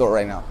at the store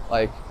right now.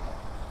 Like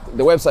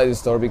the website is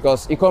store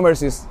because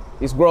e-commerce is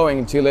growing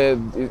in Chile.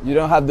 You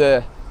don't have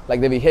the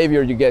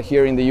behavior you get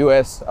here in the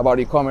US about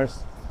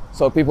e-commerce.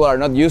 So people are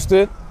not used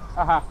to it.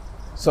 Uh-huh.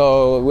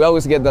 So we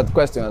always get that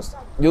question.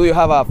 Do you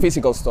have a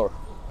physical store?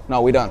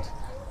 No, we don't.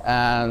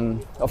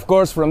 And of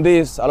course from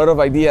this, a lot of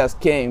ideas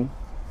came.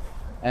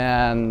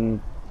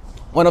 And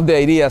one of the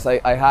ideas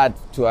I had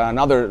to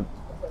another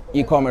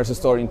e-commerce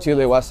store in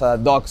Chile was a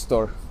dog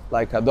store,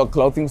 like a dog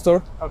clothing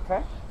store.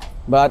 Okay.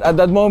 But at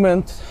that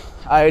moment,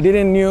 I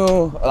didn't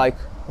knew, like,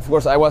 of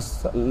course, I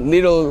was a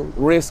little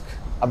risk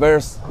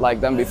averse like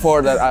than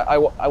before, that I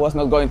was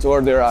not going to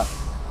order a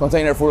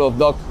container full of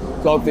dog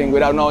clothing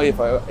without knowing if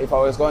I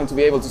was going to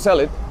be able to sell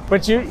it.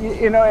 But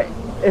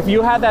if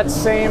you had that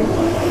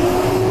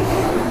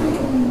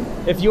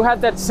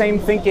same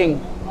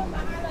thinking,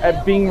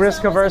 being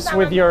risk averse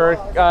with your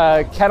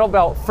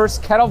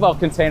first kettlebell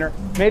container,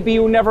 maybe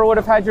you never would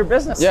have had your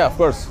business. Yeah, of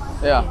course.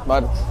 Yeah,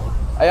 but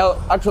I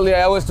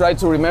always try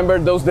to remember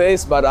those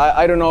days, but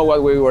I don't know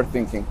what we were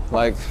thinking.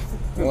 Like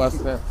it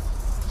was,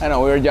 I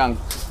know we were young,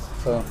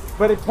 so.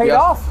 But it paid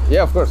off.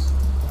 Yeah, of course.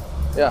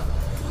 Yeah,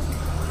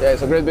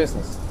 it's a great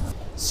business.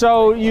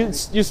 So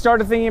you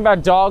started thinking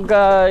about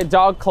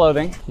dog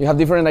clothing. You have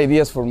different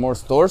ideas for more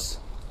stores.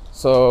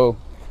 So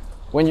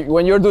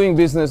when you're doing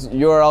business,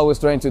 you're always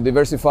trying to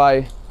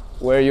diversify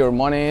where your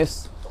money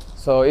is.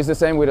 So it's the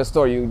same with a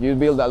store. You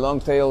build a long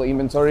tail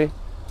inventory.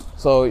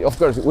 So of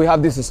course we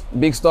have this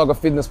big stock of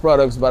fitness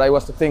products, but I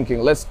was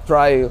thinking, let's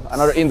try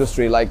another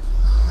industry like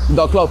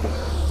dog clothing.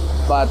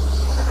 But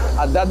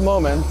at that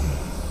moment,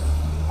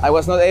 I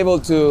was not able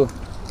to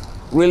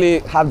really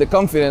have the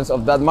confidence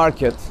of that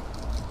market.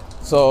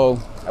 So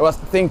I was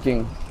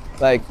thinking,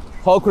 like,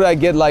 how could I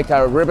get like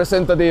a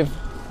representative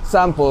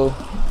sample,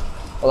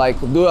 like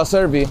do a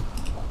survey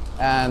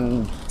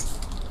and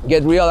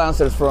get real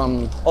answers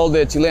from all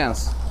the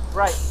Chileans.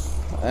 Right.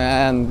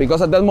 And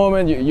because at that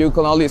moment you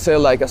can only sell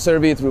like a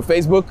survey through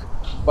Facebook,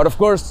 but of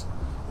course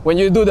when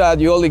you do that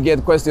you only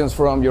get questions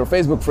from your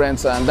Facebook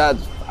friends, and that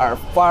are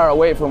far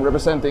away from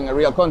representing a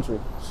real country.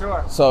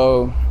 Sure.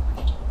 So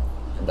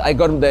I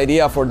got the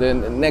idea for the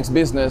next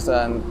business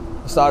and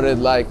started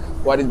like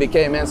what it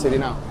became NCity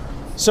now.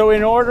 So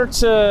in order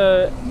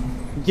to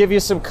give you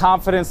some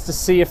confidence to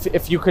see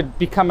if you could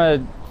become a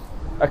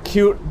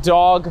cute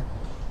dog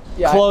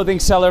clothing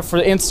seller for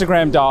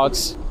Instagram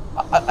dogs,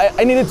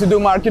 I needed to do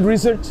market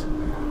research.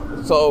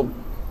 So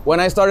when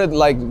I started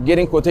like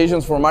getting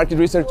quotations for market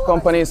research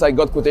companies, I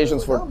got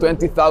quotations for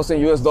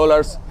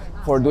 $20,000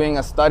 for doing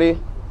a study.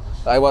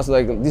 I was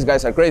like, these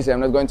guys are crazy,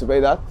 I'm not going to pay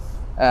that.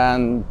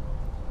 And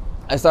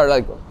I started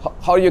like,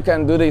 how you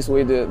can do this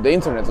with the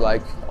internet?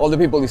 Like all the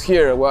people is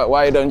here,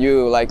 why don't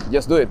you like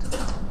just do it?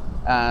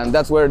 And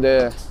that's where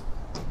the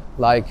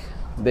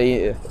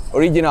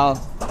original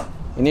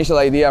initial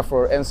idea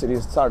for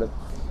NCity started.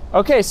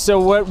 Okay, so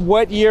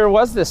what year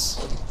was this?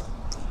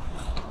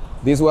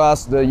 This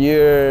was the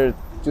year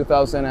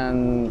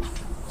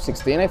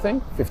 2016, I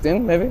think,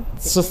 15 maybe.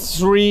 So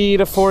 3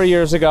 to 4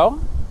 years ago.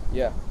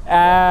 Yeah.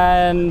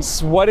 And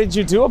what did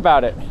you do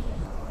about it?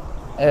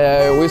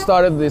 We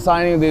started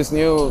designing this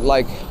new,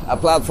 like a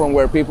platform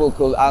where people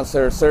could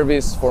answer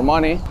surveys for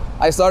money.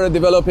 I started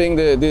developing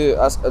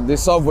the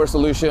software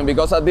solution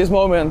because at this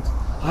moment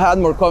I had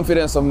more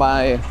confidence of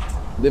my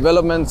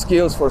development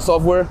skills for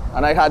software,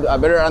 and I had a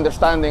better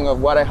understanding of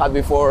what I had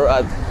before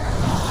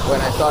when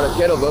I started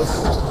Kettlebells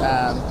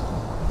and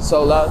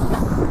so loud.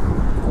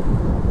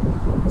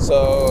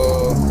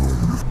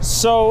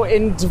 So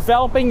in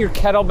developing your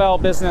kettlebell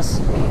business,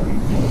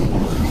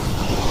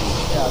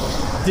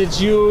 did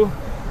you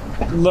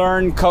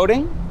learn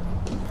coding?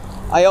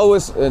 I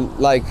always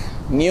like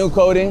knew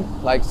coding.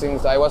 Like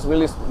since I was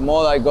really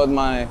small, I got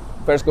my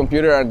first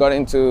computer. I got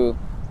into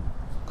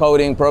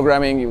coding,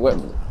 programming.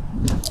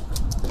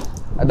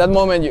 At that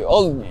moment,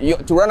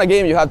 to run a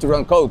game, you have to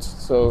run codes.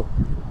 So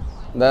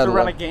that, to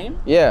run a game?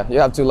 Yeah, you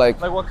have to like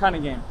what kind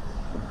of game?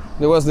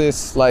 There was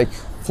this like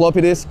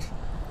floppy disk,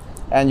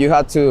 and you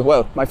had to.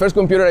 Well, my first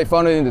computer I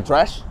found it in the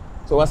trash,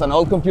 so it was an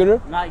old computer.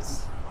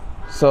 Nice.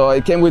 So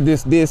it came with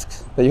this disk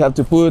that you have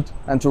to put,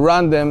 and to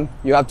run them,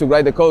 you have to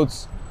write the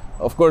codes.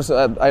 Of course,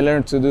 I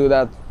learned to do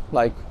that,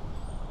 like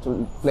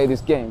to play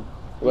this game.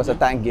 It was a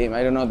tank game.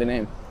 I don't know the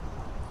name.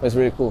 It was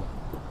really cool.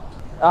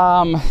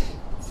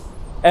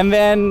 And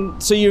then,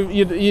 so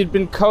you'd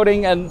been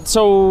coding, and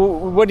so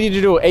what did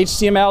you do?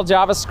 HTML,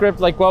 JavaScript,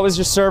 like what was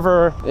your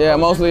server? Yeah,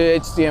 mostly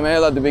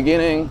HTML at the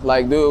beginning,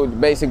 like do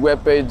basic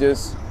web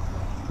pages.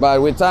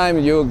 But with time,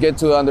 you get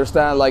to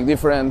understand like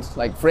different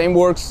like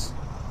frameworks.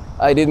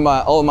 I did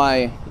all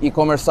my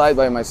e-commerce site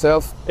by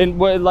myself. In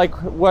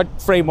what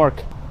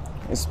framework?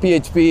 It's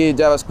PHP,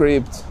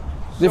 JavaScript,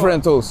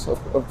 different tools,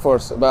 of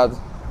course. But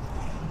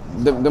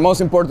the most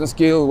important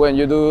skill when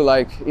you do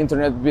like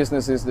internet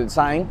business is the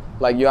design.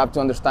 Like you have to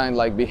understand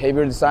like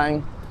behavior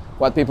design,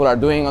 what people are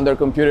doing on their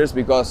computers,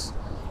 because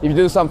if you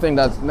do something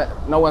that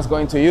no one's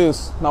going to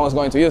use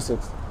it.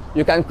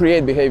 You can't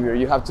create behavior,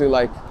 you have to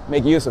like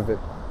make use of it.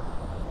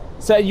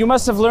 So you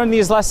must have learned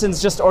these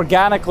lessons just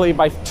organically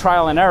by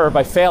trial and error,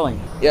 by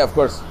failing. Yeah, of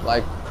course,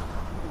 like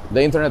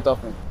the internet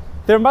taught me.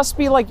 There must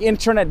be like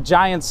internet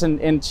giants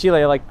in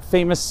Chile, like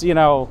famous,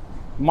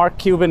 Mark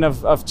Cuban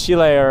of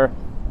Chile or...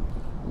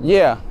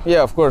 Yeah,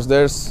 of course.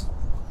 There's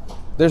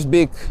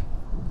big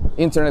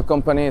internet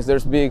companies,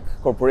 there's big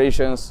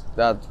corporations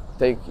that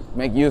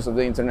make use of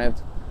the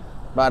internet.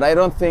 But I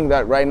don't think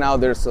that right now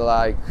there's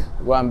like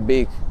one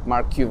big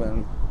Mark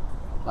Cuban.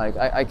 Like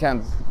I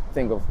can't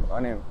think of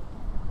any.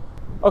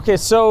 Okay,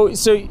 so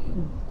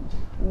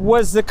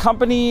was the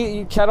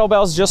company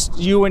Kettlebells just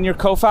you and your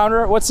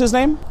co-founder? What's his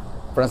name?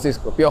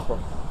 Francisco Piojo.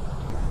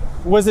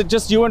 Was it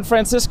just you and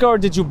Francisco, or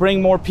did you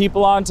bring more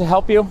people on to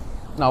help you?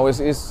 No,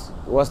 it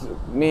was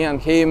me and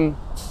him,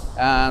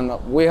 and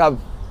we have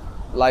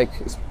like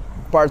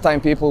part-time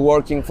people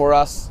working for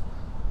us.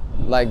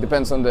 Like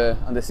depends on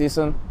the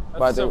season.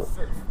 But so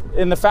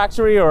in the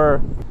factory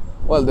or?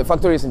 Well, the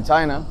factory is in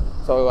China,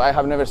 so I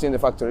have never seen the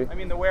factory. I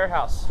mean the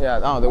warehouse. Yeah,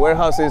 no, the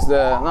warehouse is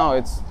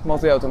it's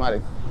mostly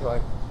automatic.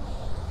 Like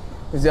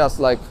it's just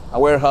like a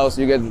warehouse.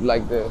 You get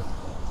like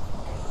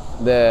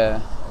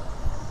the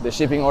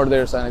shipping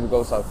orders and it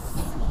goes out.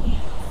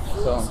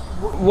 So.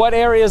 What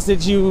areas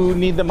did you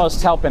need the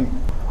most help in?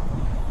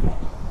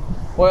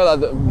 Well,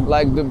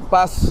 like the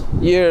past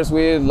years,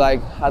 we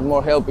like had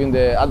more help in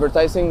the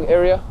advertising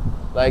area,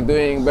 like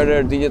doing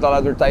better digital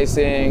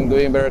advertising,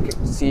 doing better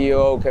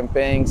SEO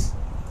campaigns,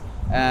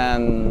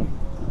 and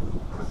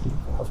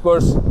of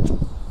course,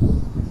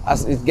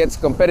 as it gets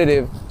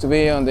competitive to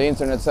be on the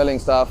internet selling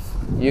stuff,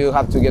 you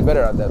have to get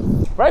better at that.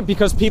 Right,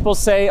 because people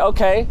say,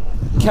 okay,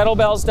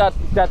 kettlebells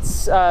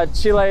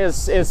Chile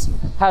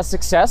has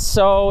success.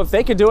 So if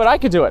they could do it, I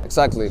could do it.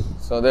 Exactly.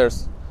 So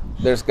there's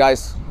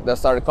guys that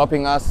started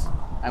copying us,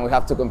 and we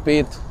have to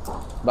compete.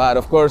 But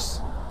of course,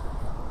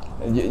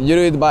 you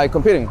do it by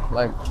competing.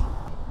 Like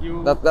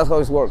that's how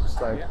it works.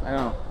 Like I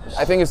don't know.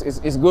 I think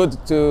it's good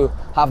to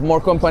have more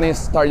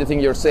companies targeting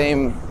your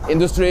same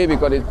industry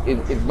because it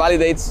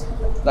validates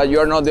that you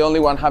are not the only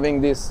one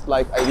having this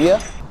like idea.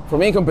 For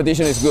me,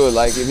 competition is good.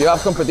 Like if you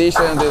have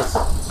competition, there's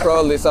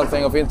probably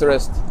something of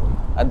interest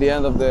at the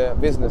end of the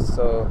business.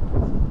 So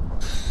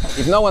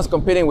if no one's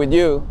competing with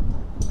you,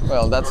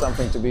 well, that's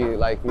something to be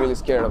like really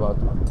scared about.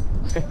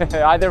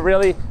 Either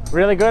really,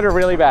 really good or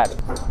really bad.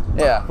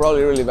 Yeah,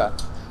 probably really bad.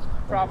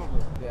 Probably.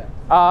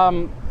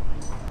 Yeah.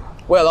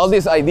 Well, all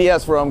these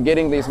ideas from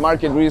getting this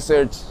market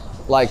research,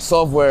 like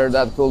software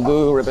that could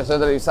do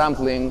representative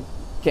sampling,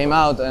 came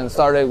out and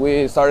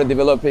we started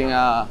developing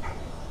a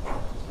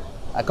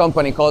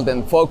company called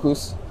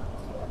Enfocus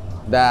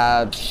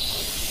that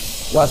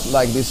was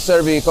like this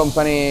survey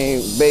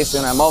company based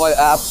on a mobile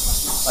app,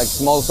 like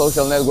small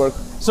social network.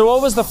 So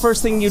what was the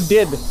first thing you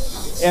did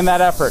in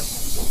that effort?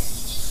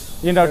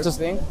 You know,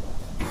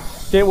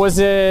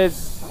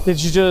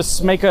 did you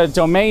just make a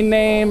domain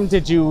name?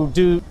 Did you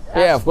do?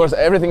 Yeah, of course,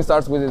 everything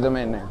starts with the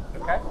domain name.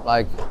 Okay.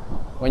 Like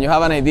when you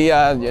have an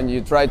idea and you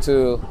try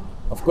to,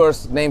 of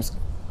course, names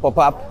pop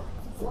up.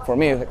 For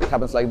me, it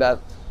happens like that.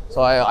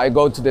 So I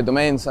go to the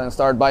domains and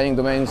start buying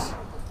domains.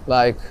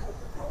 Like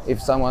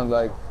if someone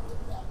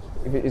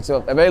if it's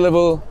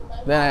available,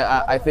 then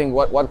I think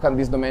what can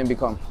this domain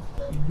become?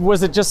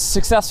 Was it just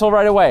successful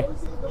right away?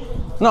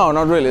 No,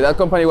 not really. That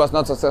company was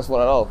not successful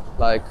at all.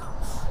 Like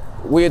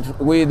we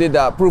did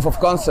a proof of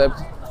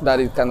concept that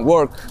it can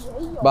work,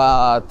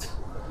 but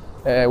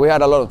we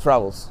had a lot of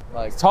troubles.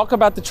 Like talk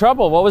about the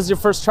trouble. What was your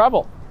first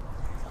trouble?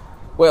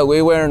 Well,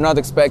 we were not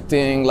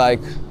expecting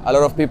like a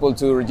lot of people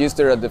to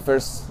register at the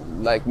first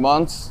like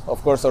months.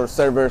 Of course, our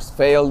servers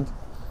failed.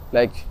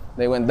 Like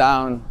they went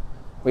down.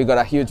 We got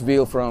a huge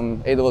bill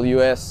from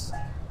AWS.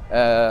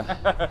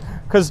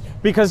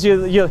 Because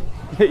you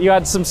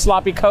had some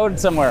sloppy code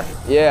somewhere.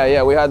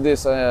 Yeah. We had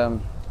this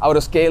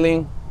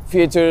auto-scaling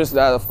features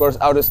that, of course,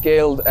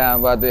 auto-scaled,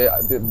 but the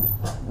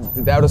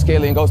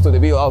auto-scaling goes to the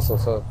bill also.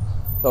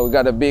 So we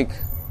got a big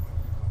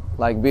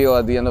bill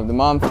at the end of the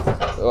month.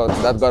 So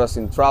that got us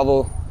in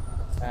trouble.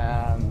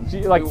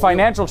 Like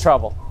financial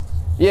trouble.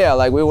 Yeah,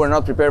 like we were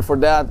not prepared for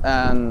that,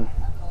 and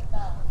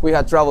we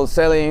had trouble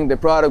selling the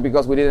product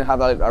because we didn't have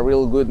a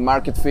real good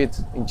market fit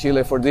in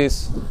Chile for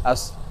this.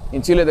 As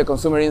in Chile, the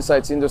consumer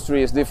insights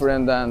industry is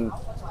different than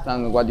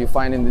what you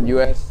find in the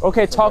US.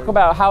 Okay, talk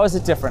about how is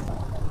it different?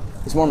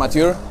 It's more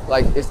mature.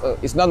 Like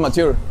it's not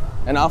mature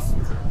enough.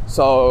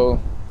 So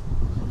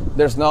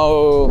there's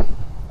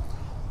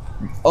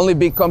only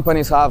big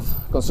companies have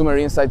consumer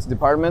insights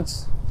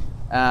departments,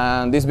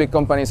 and these big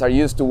companies are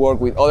used to work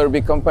with other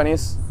big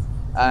companies,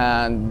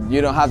 and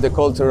you don't have the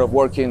culture of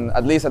working,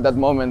 at least at that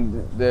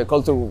moment, the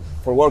culture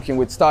for working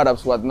with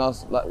startups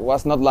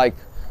was not like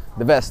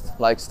the best.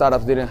 Like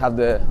startups didn't have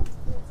the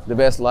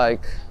best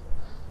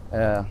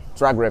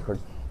track record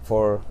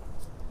for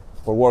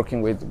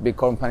working with big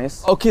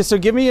companies. Okay, so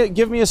give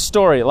me a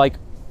story. Like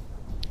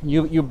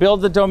you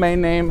build the domain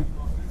name.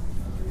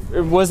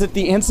 Was it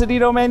the Incity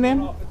domain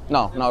name?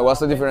 No, it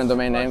was a different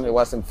domain name. It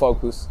was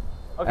Enfocus.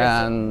 Okay.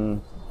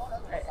 And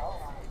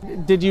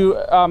did you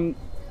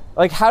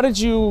how did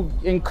you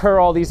incur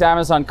all these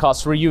Amazon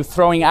costs? Were you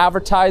throwing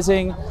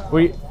advertising?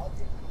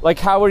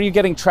 How were you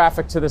getting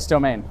traffic to this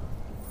domain?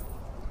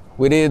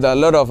 We did a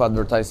lot of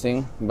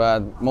advertising,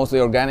 but mostly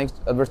organic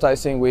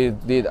advertising. We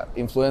did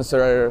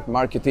influencer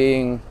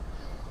marketing.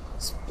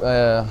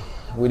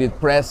 We did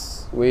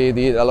press. We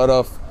did a lot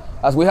of,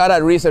 as we had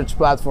a research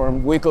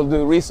platform, we could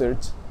do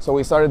research. So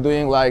we started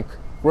doing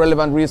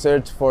relevant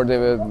research for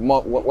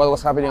what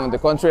was happening in the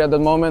country at that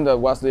moment. That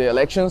was the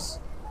elections.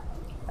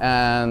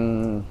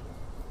 And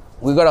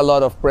we got a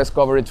lot of press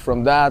coverage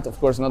from that. Of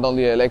course, not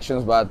only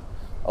elections, but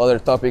other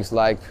topics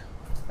like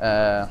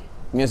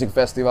music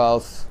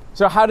festivals.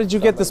 So how did you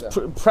get this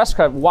press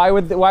coverage? Why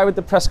would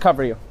the press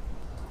cover you?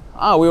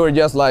 We were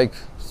just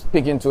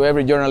speaking to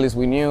every journalist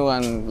we knew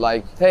and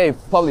hey,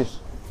 publish.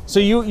 So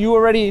you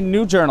already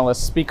knew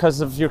journalists because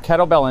of your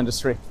kettlebell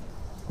industry?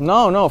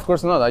 No, of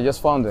course not. I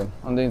just found them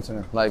on the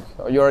internet.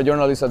 You're a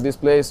journalist at this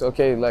place.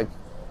 Okay,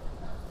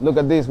 look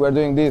at this. We're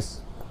doing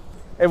this.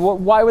 And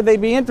why would they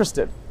be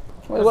interested?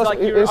 Well,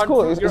 it's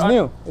cool. It's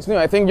new. It's new.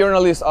 I think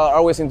journalists are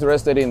always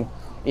interested in,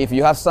 if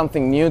you have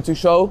something new to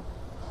show,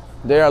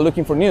 they are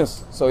looking for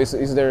news. So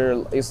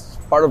it's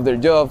part of their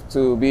job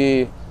to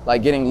be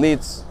getting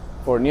leads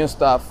for new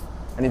stuff.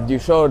 And if you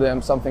show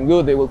them something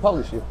good, they will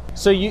publish you.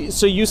 So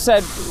you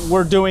said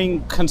we're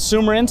doing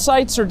consumer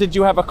insights, or did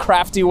you have a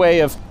crafty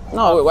way of?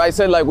 No, I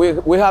said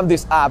we have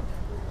this app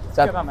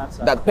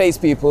that pays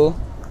people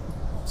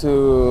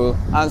to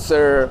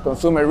answer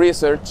consumer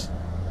research,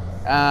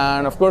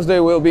 and of course they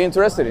will be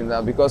interested in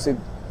that because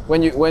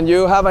when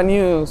you have a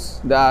news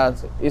that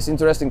is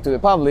interesting to the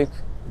public,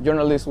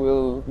 journalists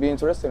will be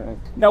interested in it.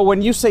 Now,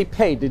 when you say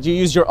pay, did you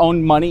use your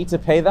own money to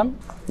pay them?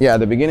 Yeah, at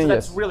the beginning,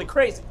 That's yes. really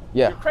crazy.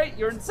 Yeah.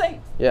 You're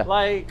insane. Yeah.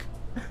 Like,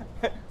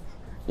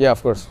 Yeah,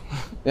 of course.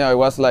 Yeah, that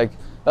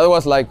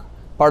was like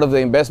part of the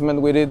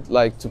investment we did,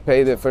 like to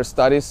pay the first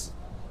studies,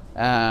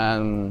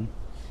 and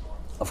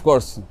of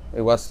course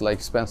it was like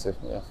expensive.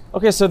 Yeah.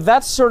 okay, so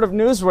that's sort of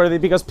newsworthy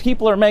because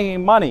people are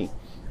making money.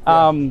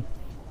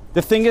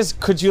 The thing is,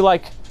 could you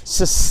like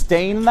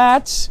sustain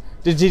that?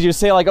 Did you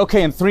say like,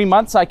 okay, in 3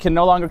 months I can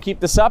no longer keep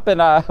this up and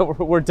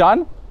we're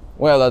done?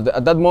 Well,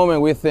 at that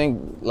moment we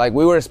think like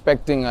we were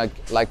expecting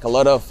like a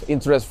lot of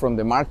interest from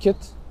the market,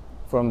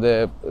 from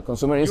the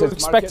consumer You were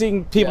insights market.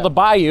 expecting people Yeah. to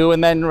buy you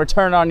and then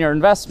return on your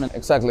investment.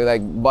 Exactly,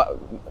 like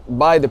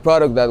buy the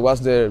product that was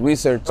the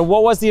research. So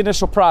what was the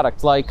initial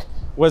product? Like,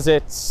 was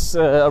it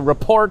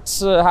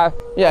reports?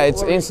 Yeah,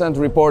 it's instant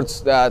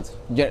reports that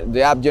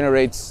the app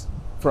generates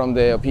from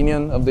the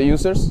opinion of the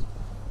users.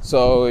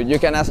 So you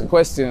can ask a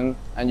question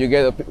and you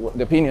get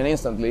the opinion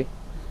instantly,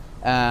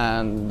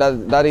 and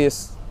that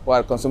is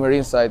what consumer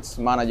insights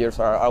managers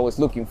are always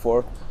looking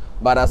for.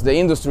 But as the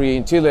industry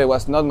in Chile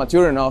was not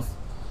mature enough,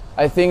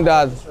 I think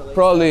that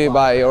probably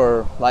by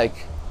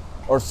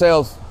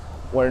ourselves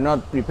were not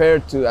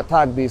prepared to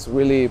attack this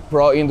really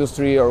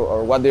pro-industry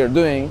or what they're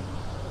doing.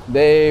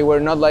 They were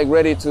not like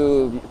ready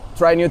to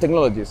try new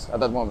technologies at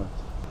that moment.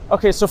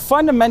 Okay, so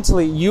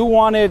fundamentally, you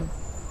wanted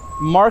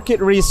market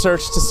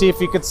research to see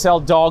if you could sell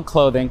dog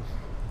clothing.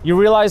 You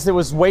realized it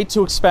was way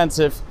too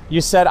expensive.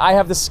 You said, I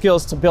have the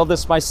skills to build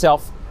this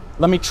myself.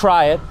 Let me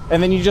try it.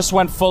 And then you just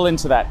went full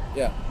into that.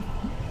 Yeah.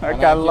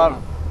 Okay, I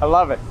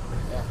love it.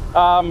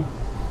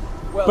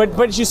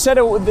 But you said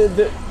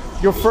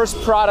your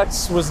first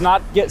products was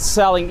not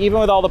selling even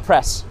with all the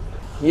press.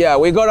 Yeah,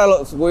 we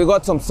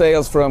got some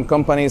sales from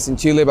companies in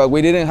Chile, but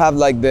we didn't have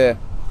like the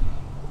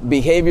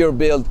behavior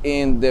built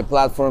in the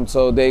platform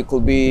so they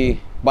could be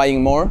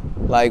buying more.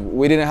 Like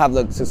we didn't have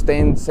like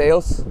sustained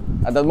sales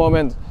at that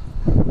moment.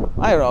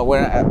 I don't know,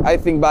 when I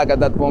think back at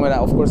that moment,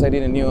 of course I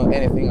didn't know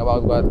anything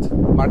about what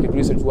market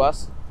research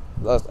was.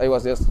 I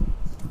was just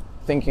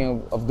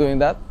thinking of doing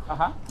that.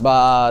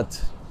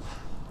 But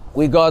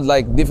we got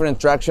like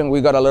different traction.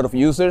 We got a lot of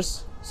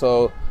users.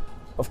 So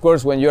of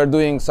course, when you're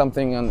doing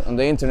something on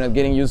the internet,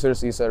 getting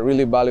users is a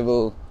really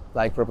valuable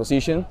like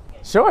proposition.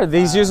 Sure,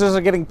 these users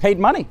are getting paid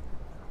money.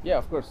 Yeah,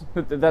 of course.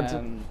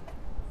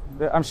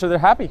 I'm sure they're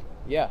happy.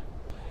 Yeah.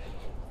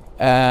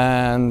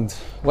 And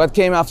what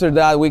came after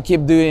that, we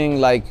keep doing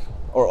like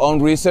our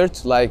own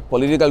research, like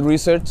political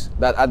research,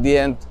 that at the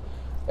end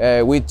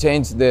we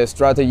changed the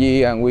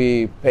strategy and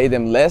we pay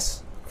them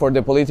less for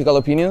the political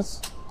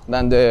opinions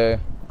than the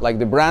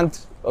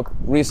brand of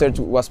research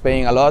was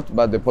paying a lot,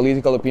 but the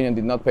political opinion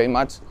did not pay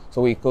much,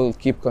 so we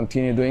could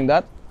continue doing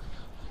that.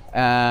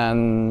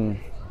 And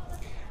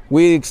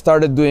we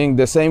started doing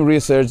the same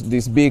research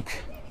these big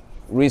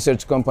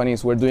research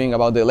companies were doing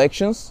about the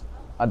elections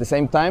at the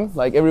same time.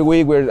 Like every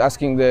week we're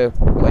asking the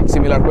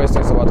similar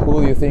questions about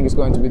who do you think is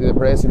going to be the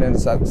president,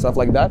 stuff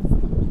like that.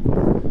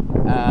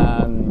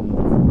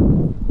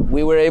 And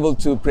we were able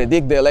to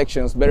predict the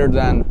elections better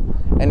than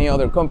any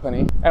other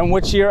company. And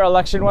which year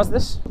election was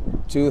this?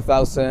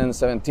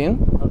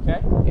 2017.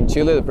 Okay. In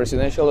Chile, the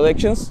presidential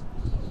elections.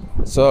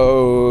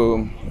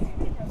 So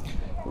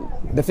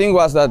the thing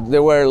was that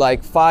there were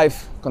like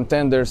 5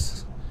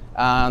 contenders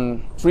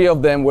and 3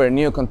 of them were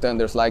new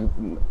contenders, like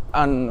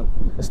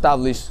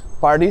unestablished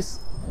parties.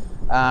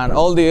 And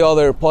all the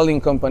other polling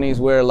companies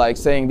were like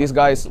saying these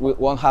guys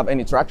won't have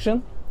any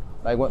traction,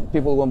 like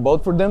people won't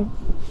vote for them.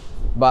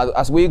 But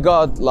as we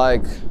got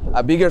like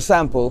a bigger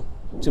sample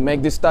to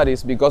make these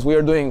studies, because we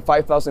are doing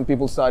 5,000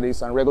 people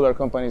studies and regular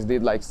companies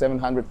did like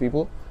 700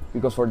 people,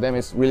 because for them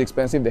it's really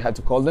expensive, they had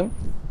to call them.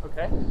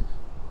 Okay.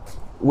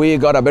 We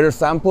got a better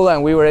sample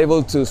and we were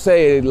able to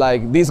say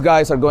like these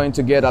guys are going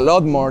to get a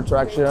lot more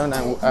traction,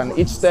 and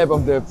each step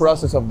of the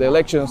process of the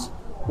elections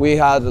we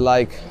had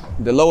like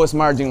the lowest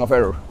margin of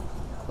error,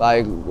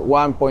 like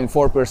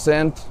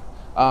 1.4%,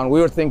 and we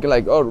were thinking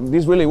like, oh,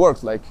 this really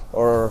works, like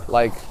our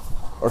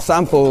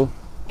sample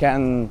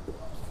can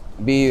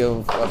be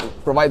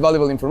provide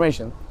valuable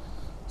information.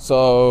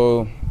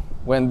 So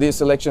when this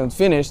election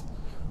finished,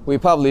 we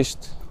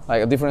published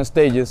like at different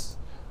stages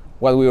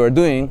what we were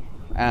doing,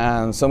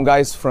 and some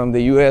guys from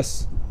the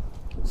US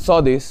saw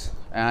this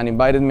and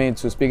invited me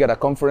to speak at a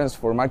conference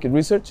for market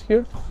research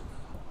here,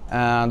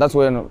 and that's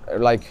when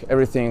like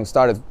everything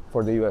started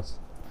for the US.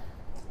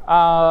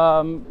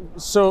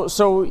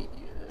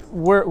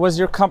 Was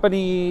your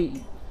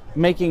company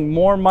making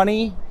more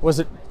money? Was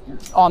it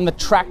on the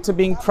track to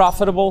being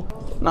profitable?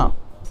 No,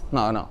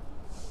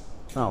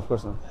 of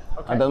course not.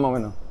 Okay. At that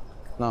moment,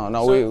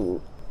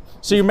 no.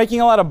 So you're making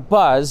a lot of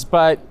buzz,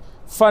 but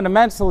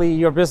fundamentally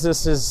your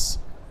business is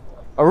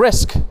a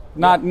risk,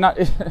 not.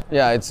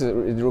 Yeah, it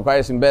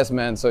requires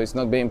investment, so it's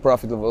not being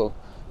profitable.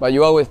 But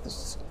you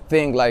always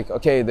think like,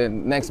 okay, the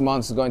next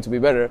month is going to be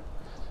better,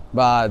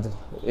 but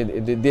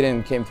it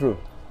didn't came through,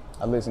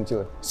 at least in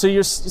Chile.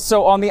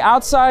 So on the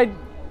outside,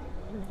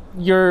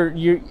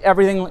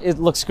 everything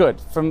looks good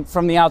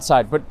from the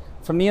outside, but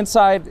From the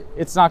inside,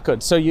 it's not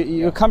good. So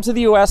you come to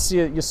the US,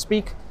 you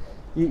speak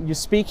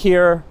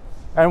here,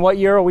 and what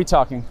year are we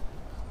talking?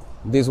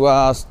 This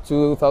was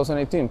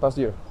 2018, past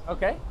year.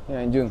 Okay. Yeah,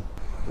 in June.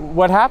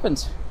 What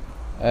happened?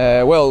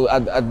 Well,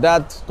 at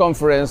that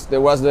conference,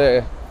 there was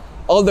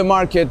all the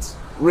market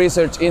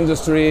research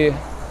industry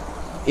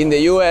in the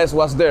US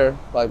was there,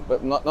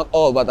 but not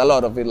all, but a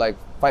lot of it, like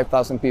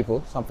 5,000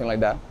 people, something like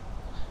that.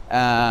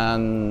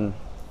 And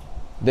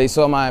they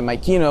saw my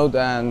keynote,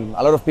 and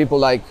a lot of people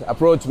like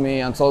approached me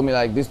and told me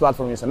like, this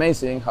platform is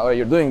amazing, how are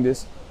you doing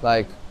this?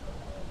 Like,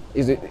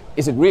 is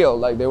it real?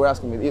 Like they were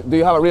asking me, do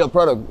you have a real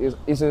product?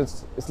 Is it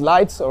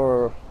slides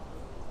or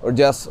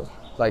just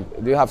like,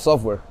 do you have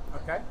software?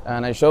 Okay.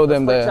 And I showed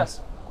them the.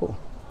 Chess. Cool.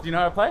 Do you know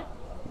how to play?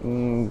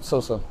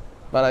 So.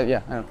 But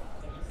yeah, I know.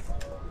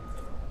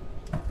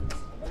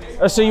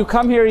 So you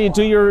come here, you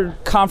do your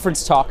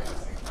conference talk,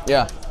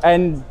 Yeah.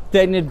 and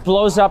then it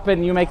blows up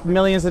and you make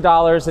millions of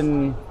dollars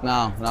and...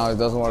 No, it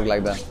doesn't work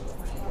like that.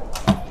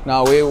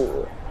 No,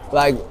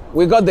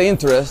 we got the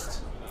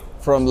interest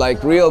from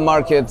like real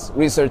market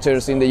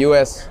researchers in the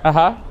US.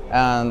 Uh-huh.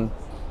 And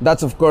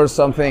that's of course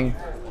something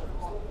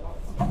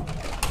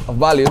of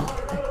value.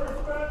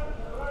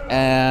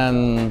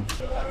 And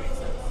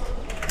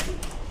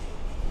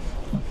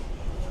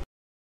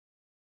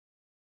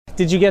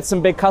Did you get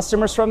some big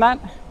customers from that?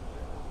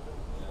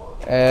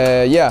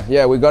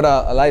 yeah, we got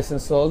a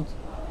license sold.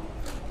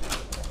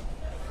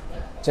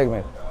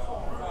 Checkmate.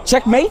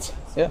 Checkmate?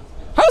 Yeah.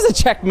 How's a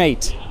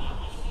checkmate?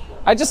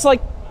 I just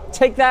like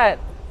take that.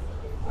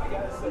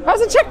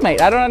 How's a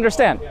checkmate? I don't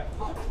understand.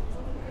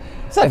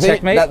 It's not I think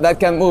checkmate. that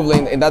can move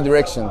in that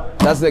direction.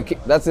 That's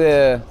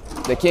the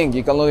king.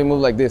 You can only move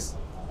like this.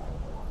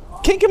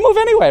 King can move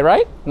anyway,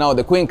 right? No,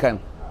 the queen can.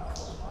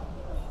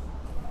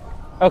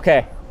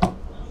 Okay.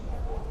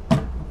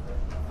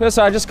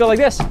 So I just go like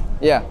this.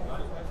 Yeah.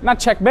 Not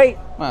checkmate.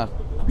 Well,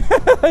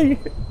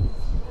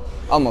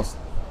 almost.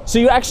 So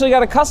you actually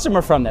got a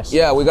customer from this?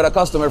 Yeah, we got a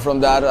customer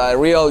from that, a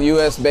real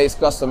US-based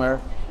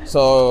customer.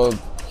 So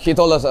he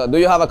told us, do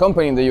you have a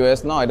company in the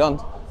US? No, I don't.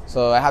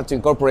 So I have to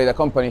incorporate a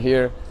company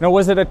here. Now,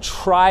 was it a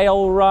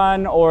trial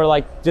run, or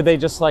like did they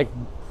just like?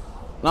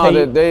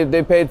 No,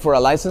 they paid for a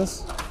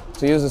license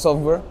to use the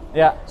software.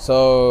 Yeah.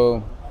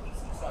 So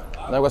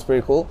that was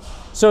pretty cool.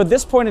 So at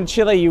this point in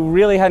Chile, you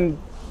really hadn't.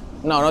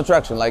 No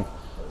traction. Like,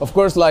 of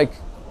course, like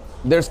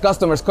there's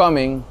customers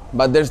coming,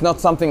 but there's not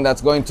something that's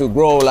going to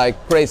grow like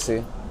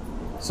crazy.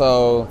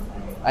 So,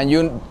 and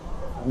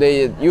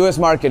the US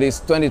market is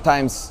 20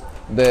 times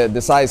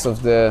the size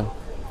of the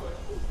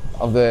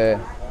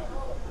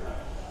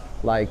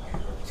like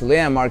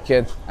Chilean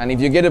market. And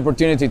if you get the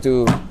opportunity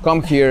to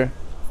come here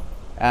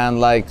and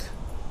like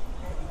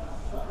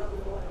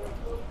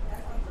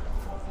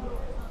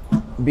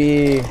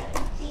be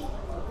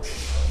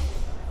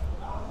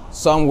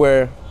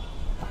somewhere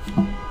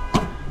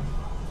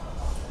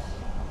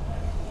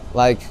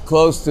like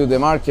close to the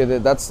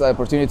market, that's the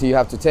opportunity you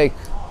have to take.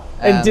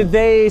 And did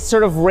they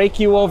sort of rake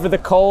you over the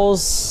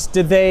coals?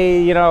 Did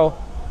they,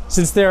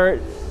 since they're,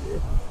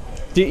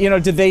 did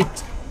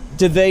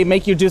they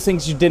make you do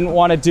things you didn't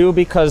want to do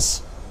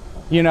because,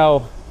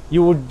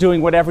 you were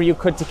doing whatever you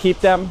could to keep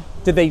them?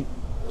 Did they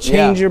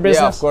change your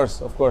business? Yeah,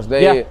 of course.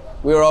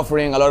 We were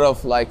offering a lot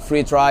of like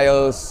free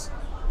trials,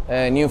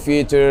 new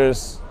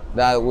features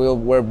that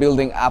we're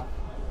building up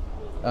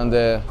on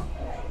the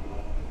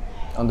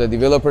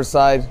developer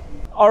side.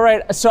 All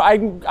right, so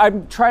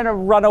I'm trying to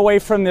run away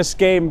from this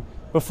game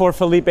before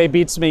Felipe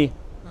beats me.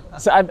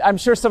 So I'm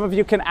sure some of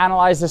you can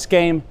analyze this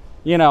game,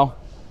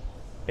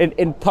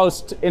 in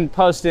post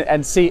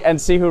and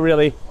see who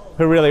really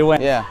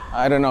wins. Yeah,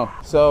 I don't know.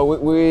 So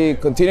we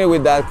continue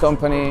with that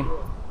company.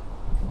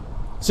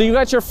 So you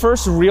got your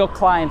first real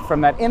client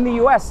from that in the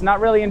US, not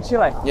really in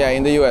Chile. Yeah,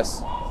 in the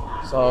US.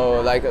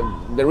 So like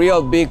the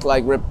real big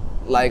like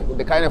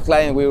the kind of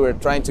client we were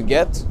trying to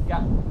get.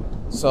 Yeah.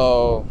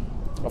 So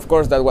of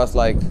course that was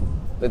like,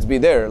 let's be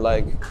there.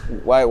 Like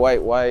why?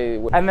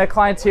 And the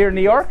client's here in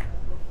New York.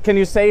 Can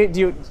you say?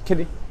 You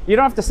don't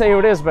have to say who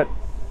it is, but.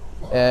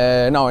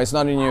 No, it's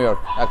not in New York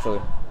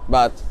actually.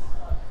 But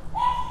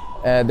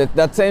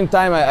that same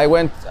time I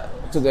went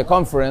to the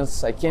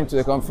conference. I came to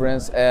the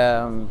conference.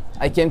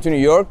 I came to New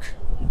York,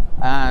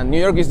 and New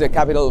York is the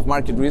capital of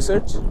market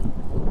research.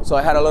 So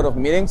I had a lot of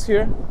meetings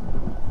here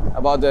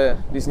about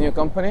this new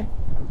company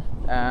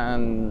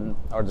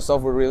or the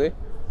software really.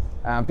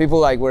 And people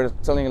like were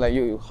telling like,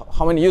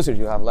 how many users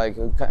you have? Like,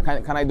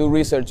 can I do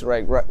research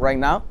right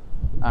now?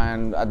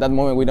 And at that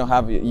moment we don't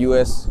have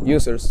US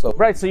users. So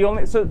right. So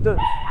the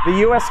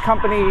US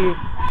company.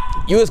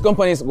 US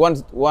companies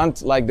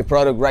want like the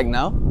product right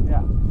now.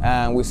 Yeah.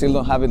 And we still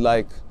don't have it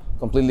like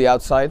completely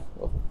outside.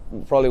 Well,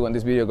 probably when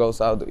this video goes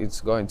out,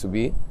 it's going to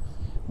be.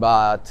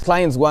 But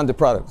clients want the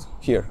product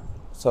here.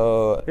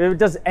 So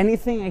does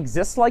anything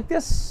exist like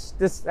this?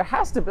 It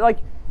has to be like.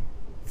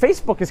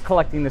 Facebook is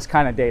collecting this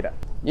kind of data.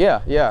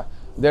 Yeah.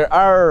 There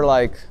are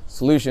like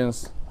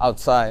solutions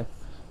outside,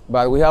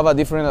 but we have a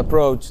different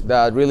approach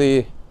that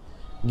really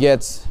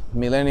gets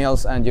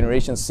millennials and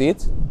Generation Z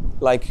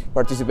like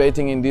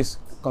participating in this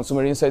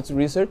consumer insights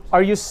research.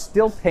 Are you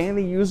still paying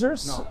the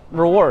users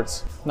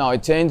rewards? No,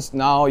 it changed.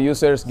 Now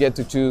users get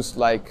to choose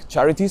like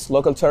charities,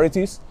 local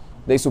charities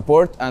they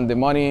support, and the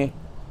money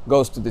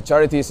goes to the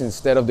charities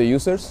instead of the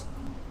users.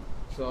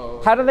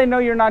 So How do they know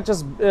you're not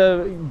just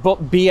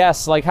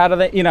BS? Like, how do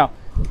they, you know?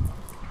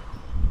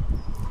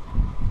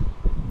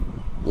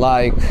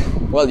 like,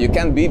 well, you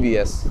can't be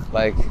BS.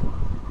 Like,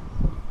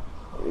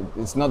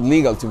 it's not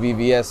legal to be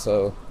BS,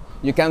 so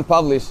you can't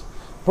publish.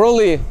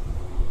 Probably,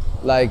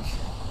 like,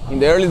 in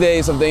the early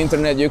days of the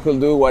internet, you could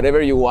do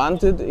whatever you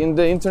wanted in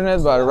the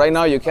internet, but right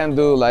now you can't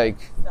do like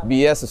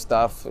BS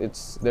stuff.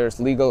 There's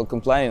legal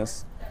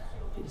compliance,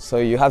 so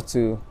you have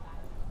to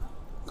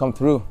come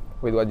through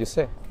with what you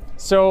say.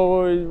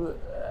 So,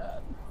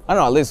 I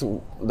don't know, at least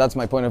that's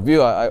my point of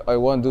view. I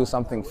won't do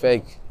something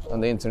fake on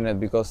the internet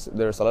because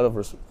there's a lot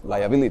of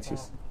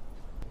liabilities.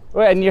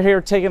 and you're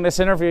here taking this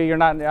interview. You're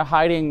not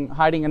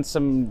hiding in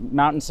some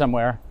mountain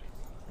somewhere,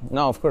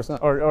 No, of course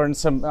not. or on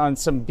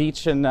some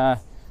beach and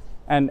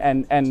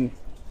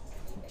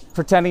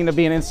pretending to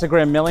be an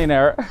Instagram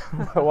millionaire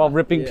while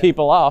ripping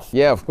people off.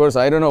 Yeah, of course.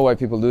 I don't know why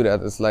people do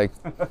that. It's like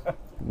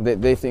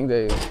they think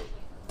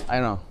I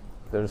don't know.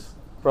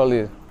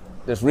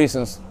 There's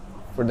reasons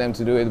for them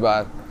to do it,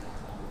 but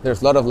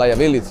there's a lot of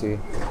liability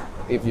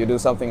if you do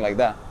something like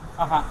that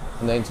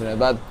on the internet.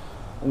 But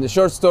in the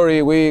short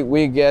story, we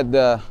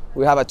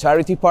have a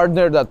charity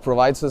partner that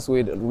provides us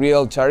with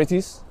real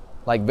charities,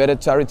 like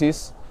vetted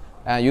charities,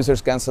 and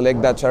users can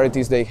select that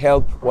charities they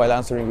help while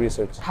answering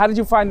research. How did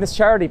you find this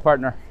charity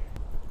partner?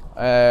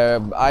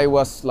 I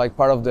was like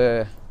part of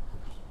the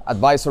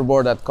advisor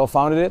board that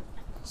co-founded it.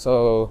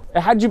 So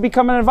How did you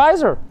become an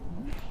advisor?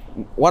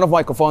 one of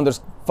my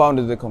co-founders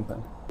founded the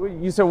company.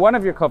 You said one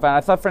of your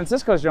co-founders. I thought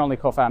Francisco is your only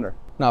co-founder.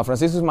 Now,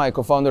 Francisco is my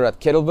co-founder at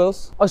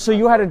Kettlebells. Oh, so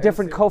you had a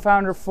different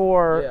co-founder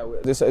for...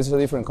 This is a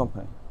different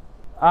company.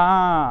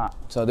 Ah,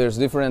 So there's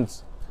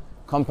different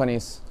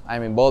companies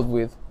I'm involved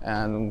with,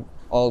 and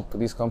all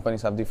these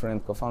companies have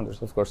different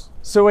co-founders, of course.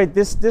 so wait,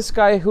 this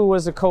guy who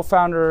was a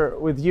co-founder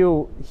with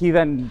you, he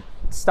then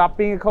stopped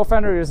being a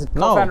co-founder, or is it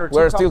co-founder? No,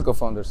 we're still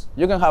co-founders.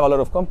 You can have a lot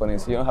of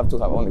companies. You don't have to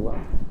have only one.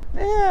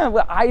 Yeah,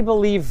 well,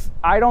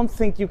 I don't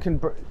think you can,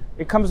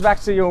 it comes back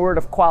to your word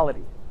of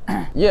quality.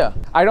 Yeah.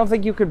 I don't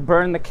think you could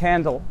burn the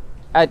candle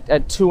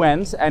at two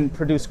ends and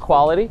produce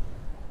quality.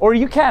 Or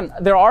you can.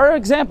 There are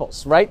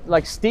examples, right?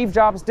 Like Steve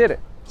Jobs did it.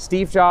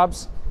 Steve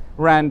Jobs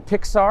ran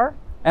Pixar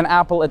and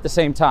Apple at the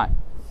same time.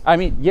 I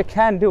mean, you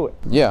can do it.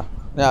 Yeah.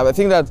 Yeah,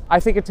 I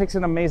think it takes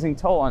an amazing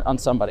toll on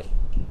somebody.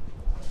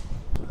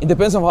 it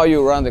depends on how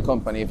you run the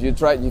company. If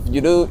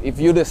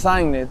you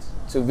design it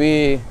to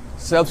be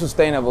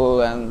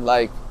self-sustainable and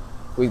like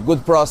with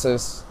good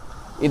process,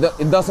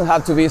 it doesn't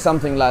have to be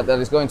something like that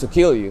is going to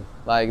kill you.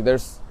 Like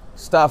there's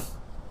stuff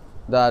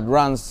that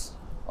runs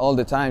all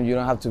the time. You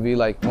don't have to be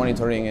like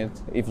monitoring it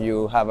if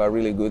you have a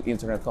really good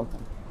internet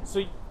company.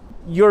 So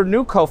your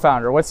new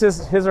co-founder, what's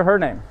his or her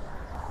name?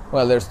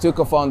 Well, there's two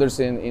co-founders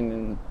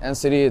in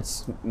NCity.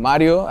 It's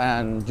Mario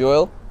and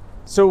Joel.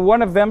 So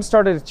one of them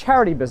started a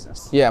charity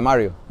business. Yeah,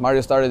 Mario.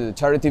 Mario started a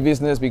charity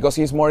business because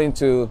he's more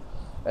into,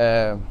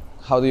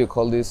 how do you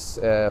call this,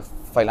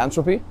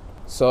 philanthropy.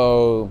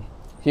 So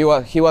he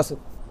was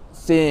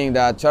seeing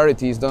that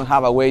charities don't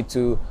have a way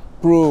to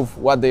prove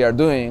what they are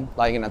doing,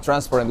 like in a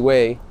transparent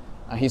way.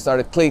 And he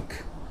started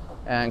Click,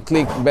 and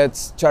Click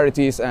vets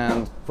charities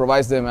and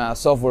provides them a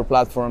software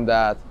platform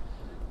that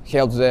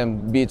helps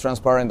them be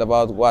transparent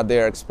about what they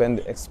are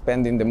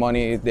expending the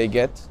money they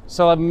get.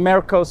 So like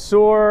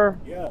Mercosur.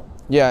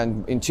 Yeah,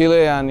 in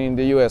Chile and in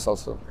the US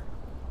also.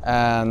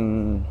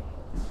 And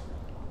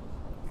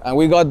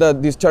we got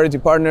this charity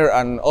partner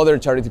and other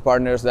charity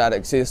partners that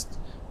exist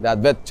that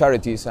vet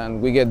charities,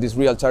 and we get these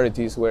real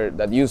charities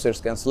that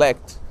users can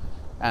select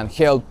and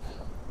help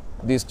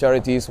these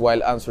charities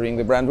while answering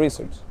the brand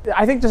research.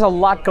 I think there's a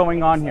lot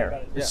going on here.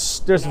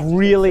 There's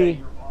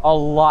really a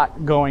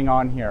lot going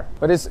on here.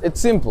 But it's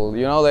simple,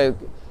 you know, like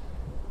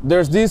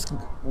there's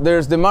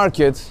the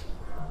market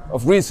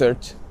of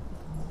research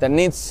that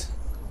needs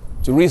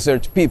to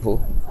research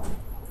people,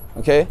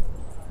 okay?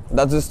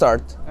 That's the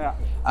start. Yeah.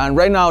 And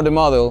right now the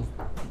model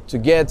to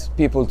get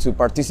people to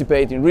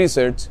participate in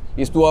research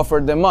is to offer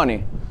them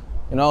money.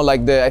 You know,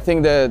 like I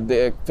think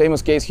the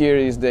famous case here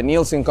is the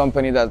Nielsen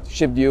company that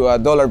shipped you a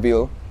dollar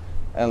bill,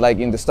 and like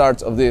in the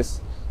start of this.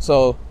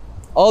 So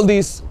all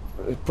these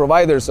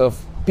providers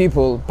of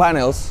people,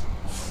 panels,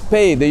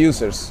 pay the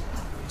users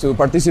to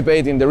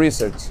participate in the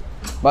research,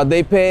 but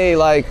they pay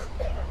like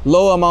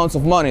low amounts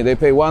of money. They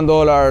pay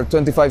 $1,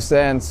 25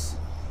 cents,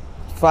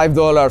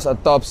 $5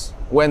 at tops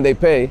when they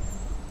pay.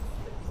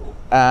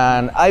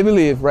 And I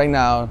believe right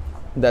now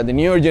that the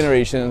newer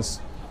generations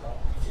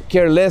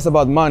care less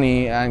about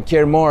money and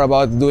care more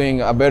about doing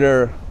a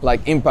better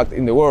like impact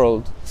in the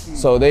world.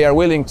 So they are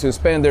willing to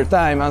spend their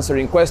time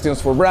answering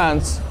questions for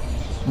brands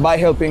by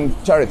helping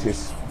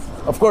charities.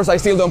 Of course, I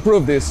still don't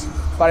prove this,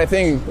 but I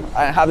think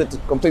I have the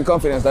complete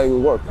confidence that it will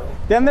work.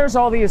 Then there's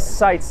all these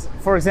sites.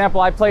 For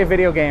example, I play a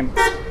video game.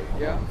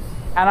 Yeah.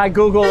 and I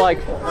Google like,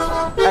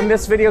 and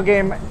this video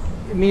game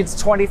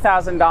needs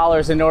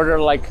 $20,000 in order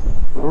to like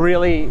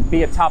really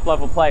be a top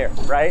level player,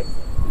 right?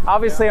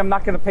 Obviously, I'm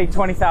not going to pay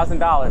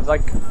 $20,000.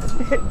 Like,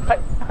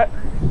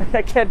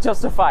 I can't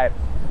justify it.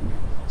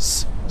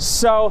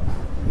 So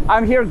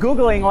I'm here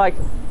Googling like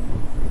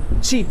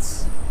cheat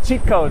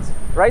codes,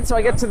 right? So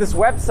I get to this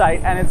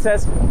website and it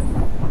says,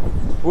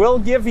 we'll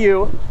give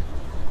you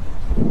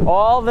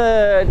all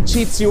the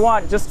cheats you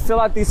want, just fill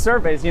out these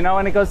surveys, you know,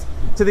 and it goes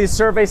to these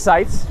survey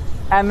sites,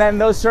 and then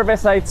those survey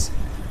sites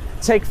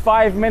take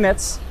 5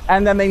 minutes,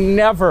 and then they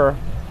never,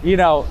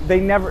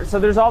 so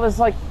there's all this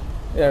like,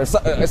 yeah,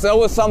 it's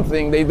always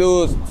something they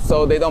do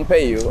so they don't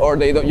pay you, or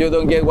you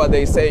don't get what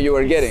they say you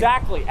were getting.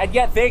 Exactly, and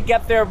yet they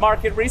get their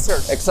market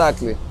research.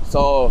 Exactly.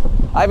 So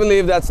I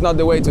believe that's not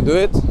the way to do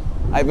it.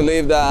 I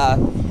believe that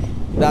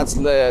that's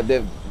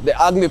the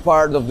ugly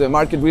part of the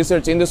market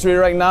research industry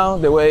right now,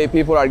 the way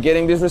people are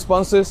getting these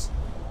responses.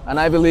 And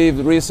I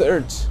believe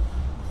research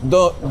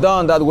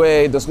done that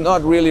way does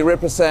not really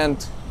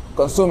represent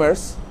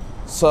consumers.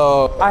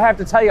 So I have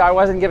to tell you, I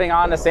wasn't giving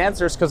honest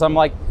answers because I'm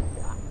like,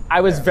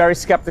 I was very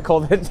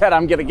skeptical that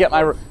I'm gonna get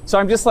so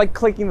I'm just like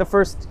clicking the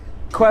first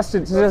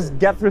question to just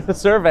get through the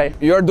survey.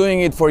 You're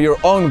doing it for your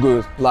own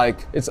good.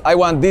 Like, I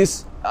want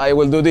this, I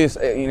will do this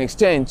in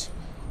exchange.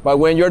 But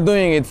when you're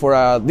doing it for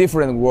a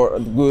different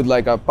good,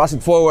 like a pass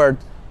it forward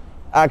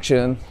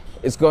action,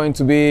 it's going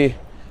to be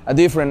a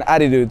different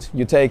attitude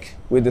you take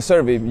with the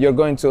survey. You're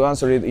going to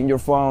answer it in your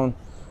phone,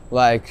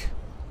 like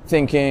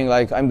thinking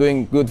like, I'm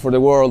doing good for the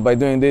world by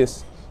doing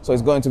this. So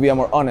it's going to be a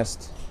more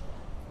honest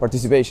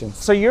participation.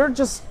 So you're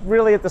just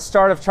really at the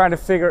start of trying to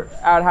figure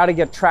out how to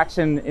get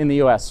traction in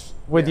the US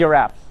with your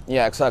app.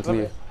 Yeah,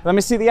 exactly. Let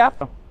me see the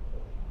app. API.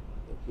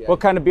 What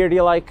kind of beer do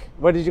you like?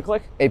 What did you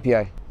click?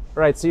 API.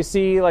 Right, so you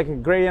see like a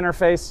great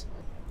interface,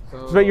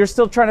 but you're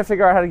still trying to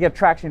figure out how to get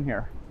traction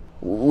here.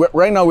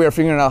 Right now we are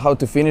figuring out how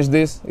to finish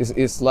this.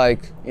 It's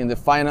like in the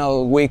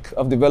final week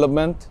of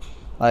development.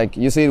 Like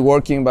you see it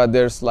working, but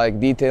there's like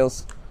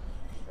details.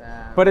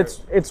 But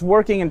it's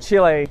working in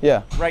Chile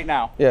right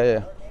now.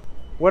 Yeah.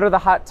 What are the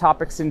hot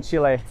topics in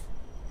Chile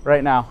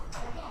right now?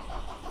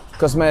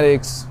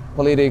 Cosmetics,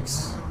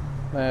 politics,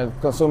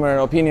 consumer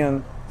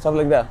opinion, stuff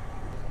like that.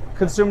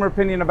 Consumer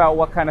opinion about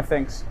what kind of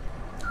things?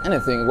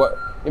 Anything.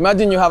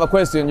 Imagine you have a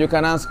question, you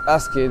can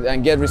ask it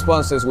and get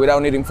responses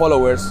without needing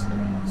followers.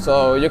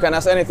 So you can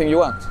ask anything you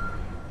want.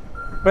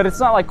 But it's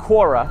not like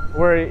Quora,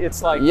 where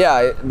it's like...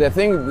 Yeah,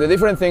 the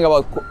different thing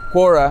about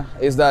Quora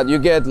is that you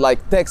get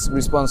like text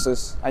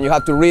responses and you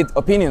have to read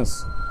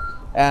opinions.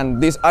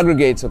 And this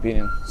aggregates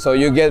opinion. So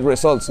you get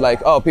results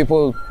like, oh,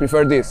 people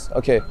prefer this.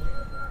 Okay.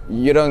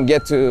 You don't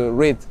get to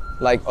read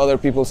like other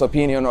people's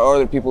opinion or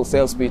other people's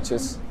sales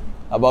pitches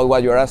about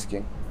what you're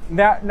asking.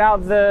 Now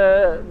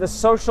the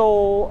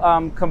social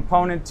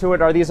component to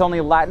it, are these only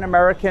Latin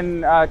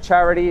American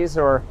charities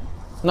or?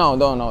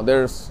 No.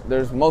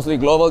 There's mostly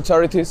global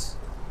charities.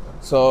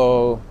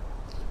 So,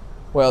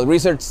 well,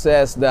 research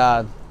says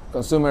that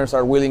consumers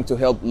are willing to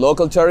help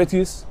local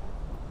charities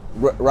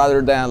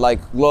rather than like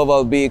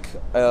global big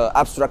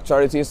abstract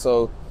charities.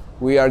 So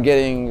we are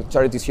getting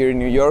charities here in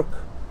New York.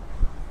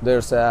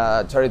 There's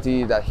a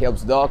charity that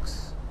helps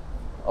dogs,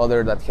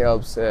 other that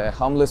helps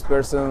homeless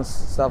persons,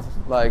 stuff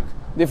like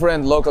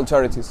different local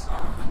charities.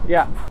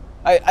 Yeah.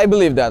 I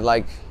believe that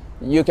like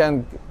you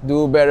can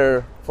do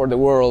better for the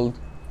world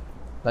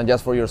than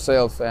just for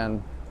yourself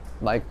and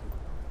like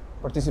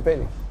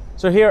participating.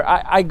 So here,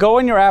 I go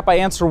in your app, I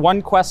answer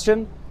one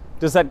question.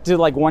 Does that do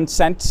like 1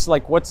 cent?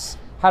 Like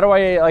how do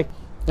I like?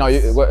 No,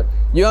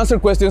 you answer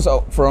questions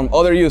from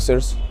other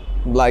users,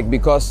 like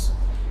because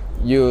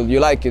you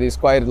like it. It's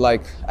quite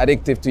like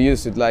addictive to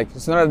use it. Like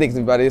it's not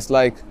addictive, but it's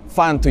like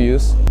fun to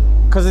use.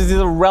 Because it's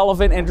either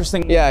relevant,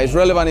 interesting. Yeah, it's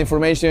relevant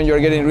information. You're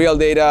getting real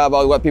data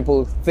about what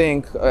people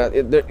think.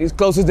 It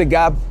closes the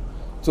gap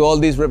to all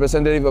these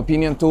representative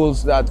opinion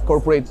tools that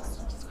corporates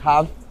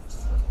have,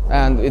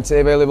 and it's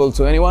available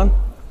to anyone.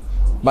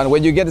 But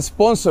when you get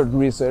sponsored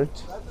research,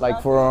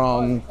 like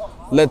from,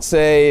 let's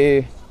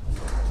say,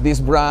 this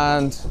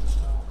brand,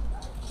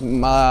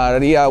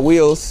 Maria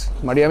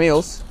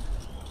Mills,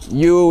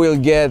 you will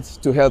get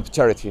to help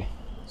charity.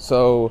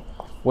 So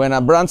when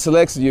a brand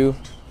selects you,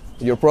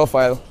 your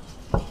profile,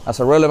 as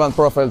a relevant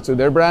profile to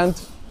their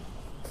brand,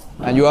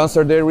 and you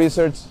answer their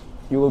research,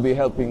 you will be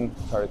helping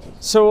charities.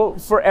 So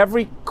for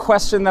every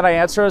question that I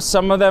answer,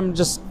 some of them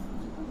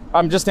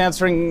I'm just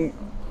answering.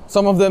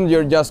 Some of them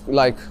you're just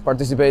like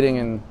participating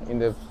in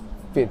the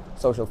feed,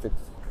 social feed.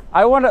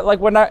 I want to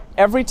like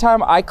every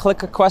time I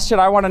click a question,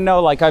 I want to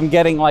know like I'm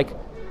getting like,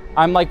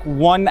 I'm like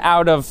 1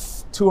 out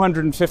of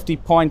 250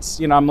 points.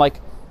 You know, I'm like.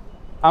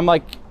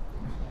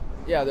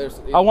 Yeah,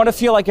 I want to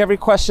feel like every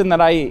question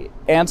that I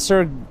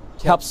answer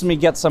helps me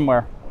get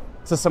somewhere,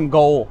 to some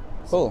goal.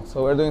 Cool.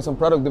 So we're doing some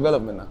product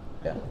development now.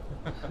 Yeah.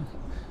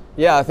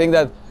 Yeah, I think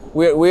that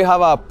we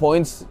have a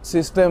points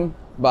system,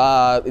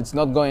 but it's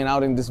not going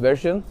out in this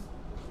version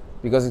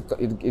because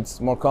it's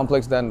more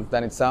complex than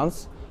it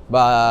sounds.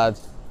 But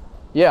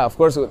yeah, of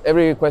course, with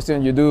every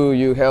question you do,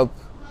 you help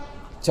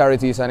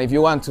charities. And if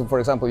you want to, for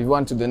example, if you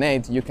want to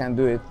donate, you can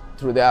do it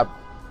through the app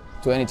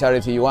to any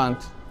charity you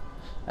want.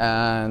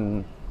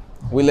 And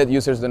we let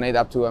users donate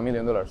up to $1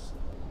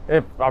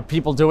 million. Are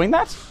people doing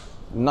that?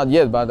 Not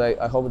yet, but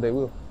I hope they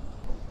will.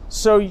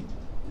 So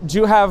do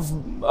you have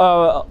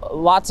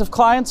lots of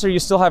clients, or you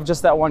still have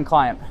just that one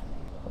client?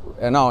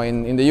 No,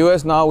 in the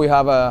US now we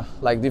have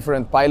like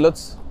different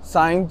pilots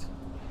signed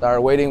that are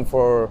waiting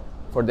for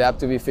the app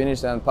to be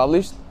finished and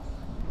published.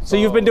 So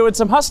you've been doing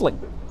some hustling.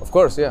 Of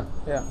course, yeah.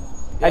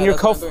 And your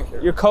that's what I'm doing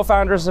here. your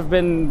co-founders have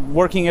been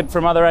working it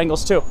from other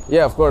angles too.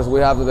 Yeah, of course.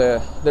 We have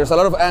there's a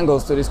lot of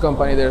angles to this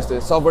company. There's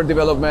the software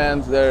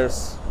development,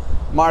 there's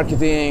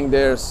marketing,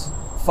 there's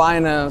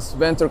finance,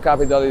 venture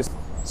capitalists.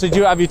 So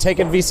have you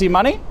taken VC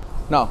money?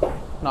 No.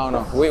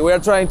 We are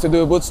trying to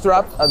do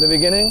bootstrap at the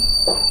beginning,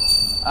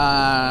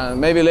 and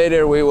maybe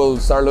later we will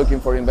start looking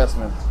for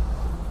investment.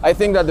 I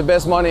think that the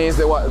best money is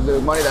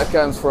the money that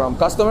comes from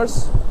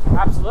customers.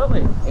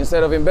 Absolutely.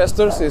 Instead of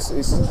investors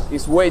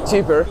is way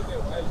cheaper,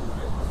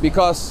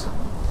 because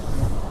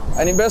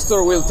an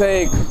investor will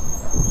take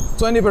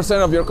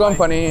 20% of your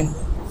company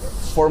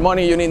for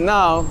money you need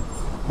now,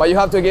 but you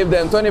have to give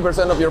them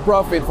 20% of your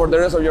profit for the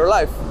rest of your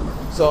life.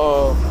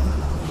 So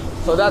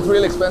that's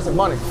really expensive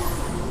money.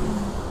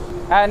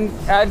 And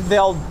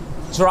they'll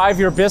drive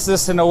your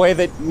business in a way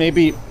that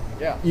maybe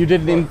you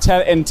didn't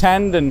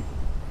intend, and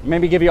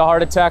maybe give you a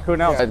heart attack. Who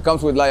knows? It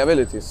comes with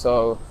liabilities.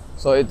 So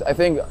I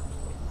think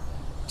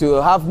to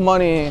have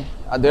money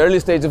at the early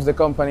stage of the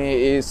company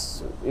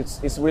it's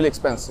really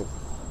expensive.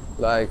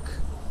 Like,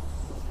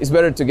 it's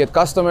better to get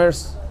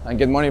customers and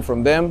get money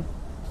from them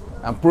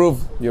and prove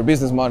your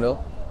business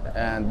model,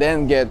 and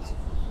then get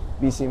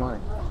VC money.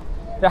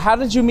 Now, how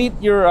did you meet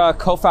your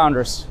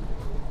co-founders?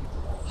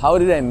 How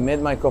did I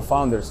meet my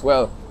co-founders?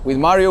 Well, with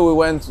Mario we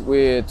went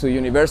to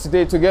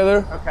university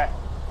together. Okay.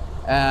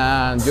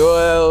 And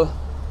Joel,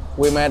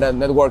 we met at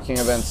networking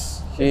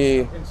events.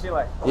 In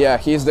Chile. Yeah,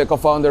 he's the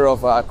co-founder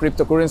of a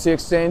cryptocurrency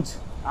exchange.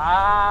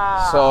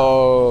 Ah.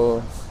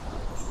 So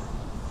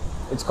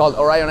it's called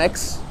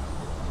OrionX.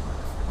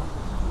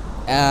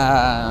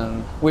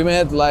 And we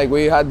met, like,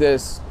 we had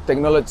this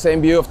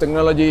same view of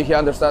technology. He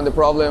understood the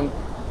problem.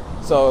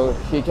 So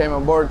he came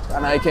on board,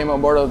 and I came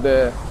on board of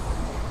the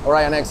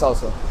OrionX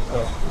also.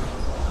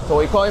 So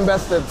we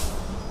co-invested,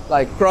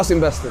 like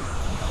cross-invested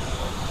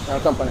in our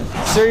company.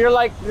 So you're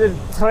like the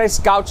Tres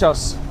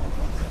Gauchos.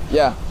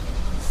 Yeah,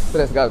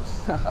 Tres Gauchos.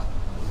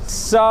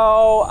 So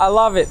I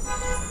love it.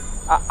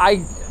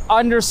 I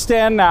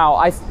understand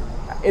now.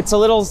 It's a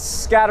little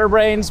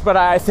scatterbrains, but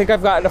I think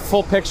I've gotten a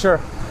full picture,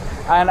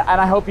 and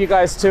I hope you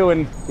guys too.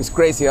 And it's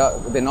crazy.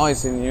 The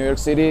noise in New York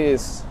City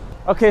is.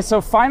 Okay,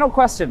 so final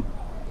question.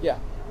 Yeah.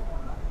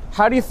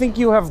 How do you think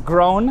you have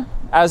grown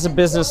as a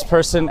business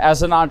person,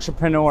 as an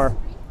entrepreneur?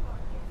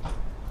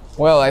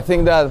 Well, I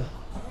think that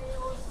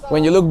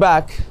when you look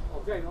back,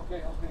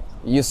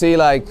 you see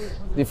like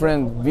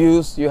different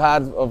views you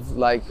had of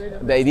like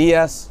the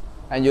ideas,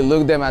 and you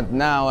look them at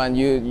now, and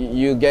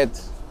you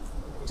get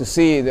to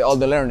see all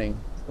the learning.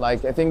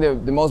 Like, I think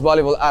the most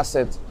valuable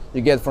asset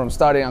you get from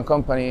starting a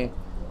company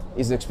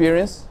is the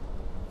experience,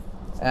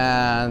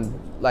 and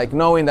like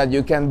knowing that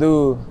you can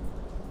do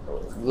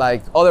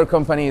like other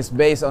companies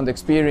based on the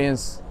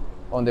experience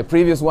on the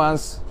previous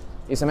ones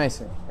is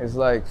amazing. It's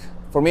like,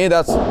 for me,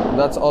 that's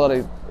all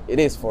that it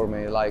is for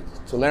me, like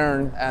to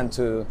learn and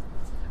to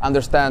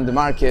understand the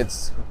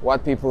markets,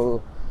 what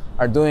people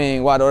are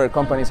doing, what other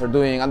companies are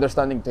doing,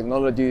 understanding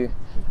technology,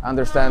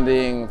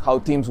 understanding how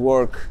teams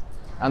work,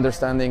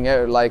 understanding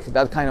like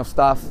that kind of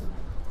stuff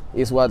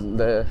is what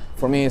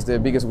for me is the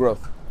biggest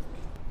growth.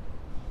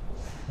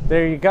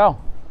 There you go.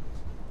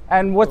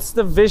 And what's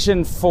the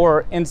vision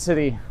for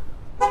Incity?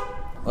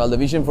 Well, the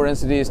vision for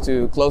Incity is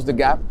to close the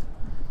gap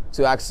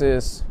to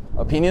access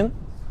opinion,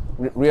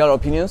 real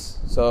opinions.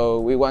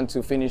 So we want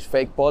to finish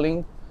fake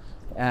polling,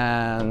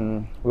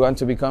 and we want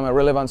to become a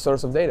relevant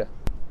source of data.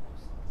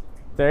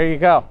 There you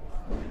go.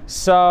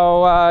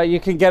 So you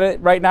can get it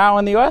right now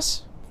in the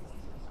US?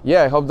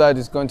 Yeah, I hope that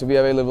it's going to be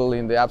available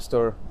in the App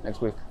Store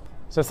next week.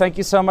 So thank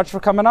you so much for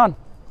coming on.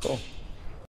 Cool.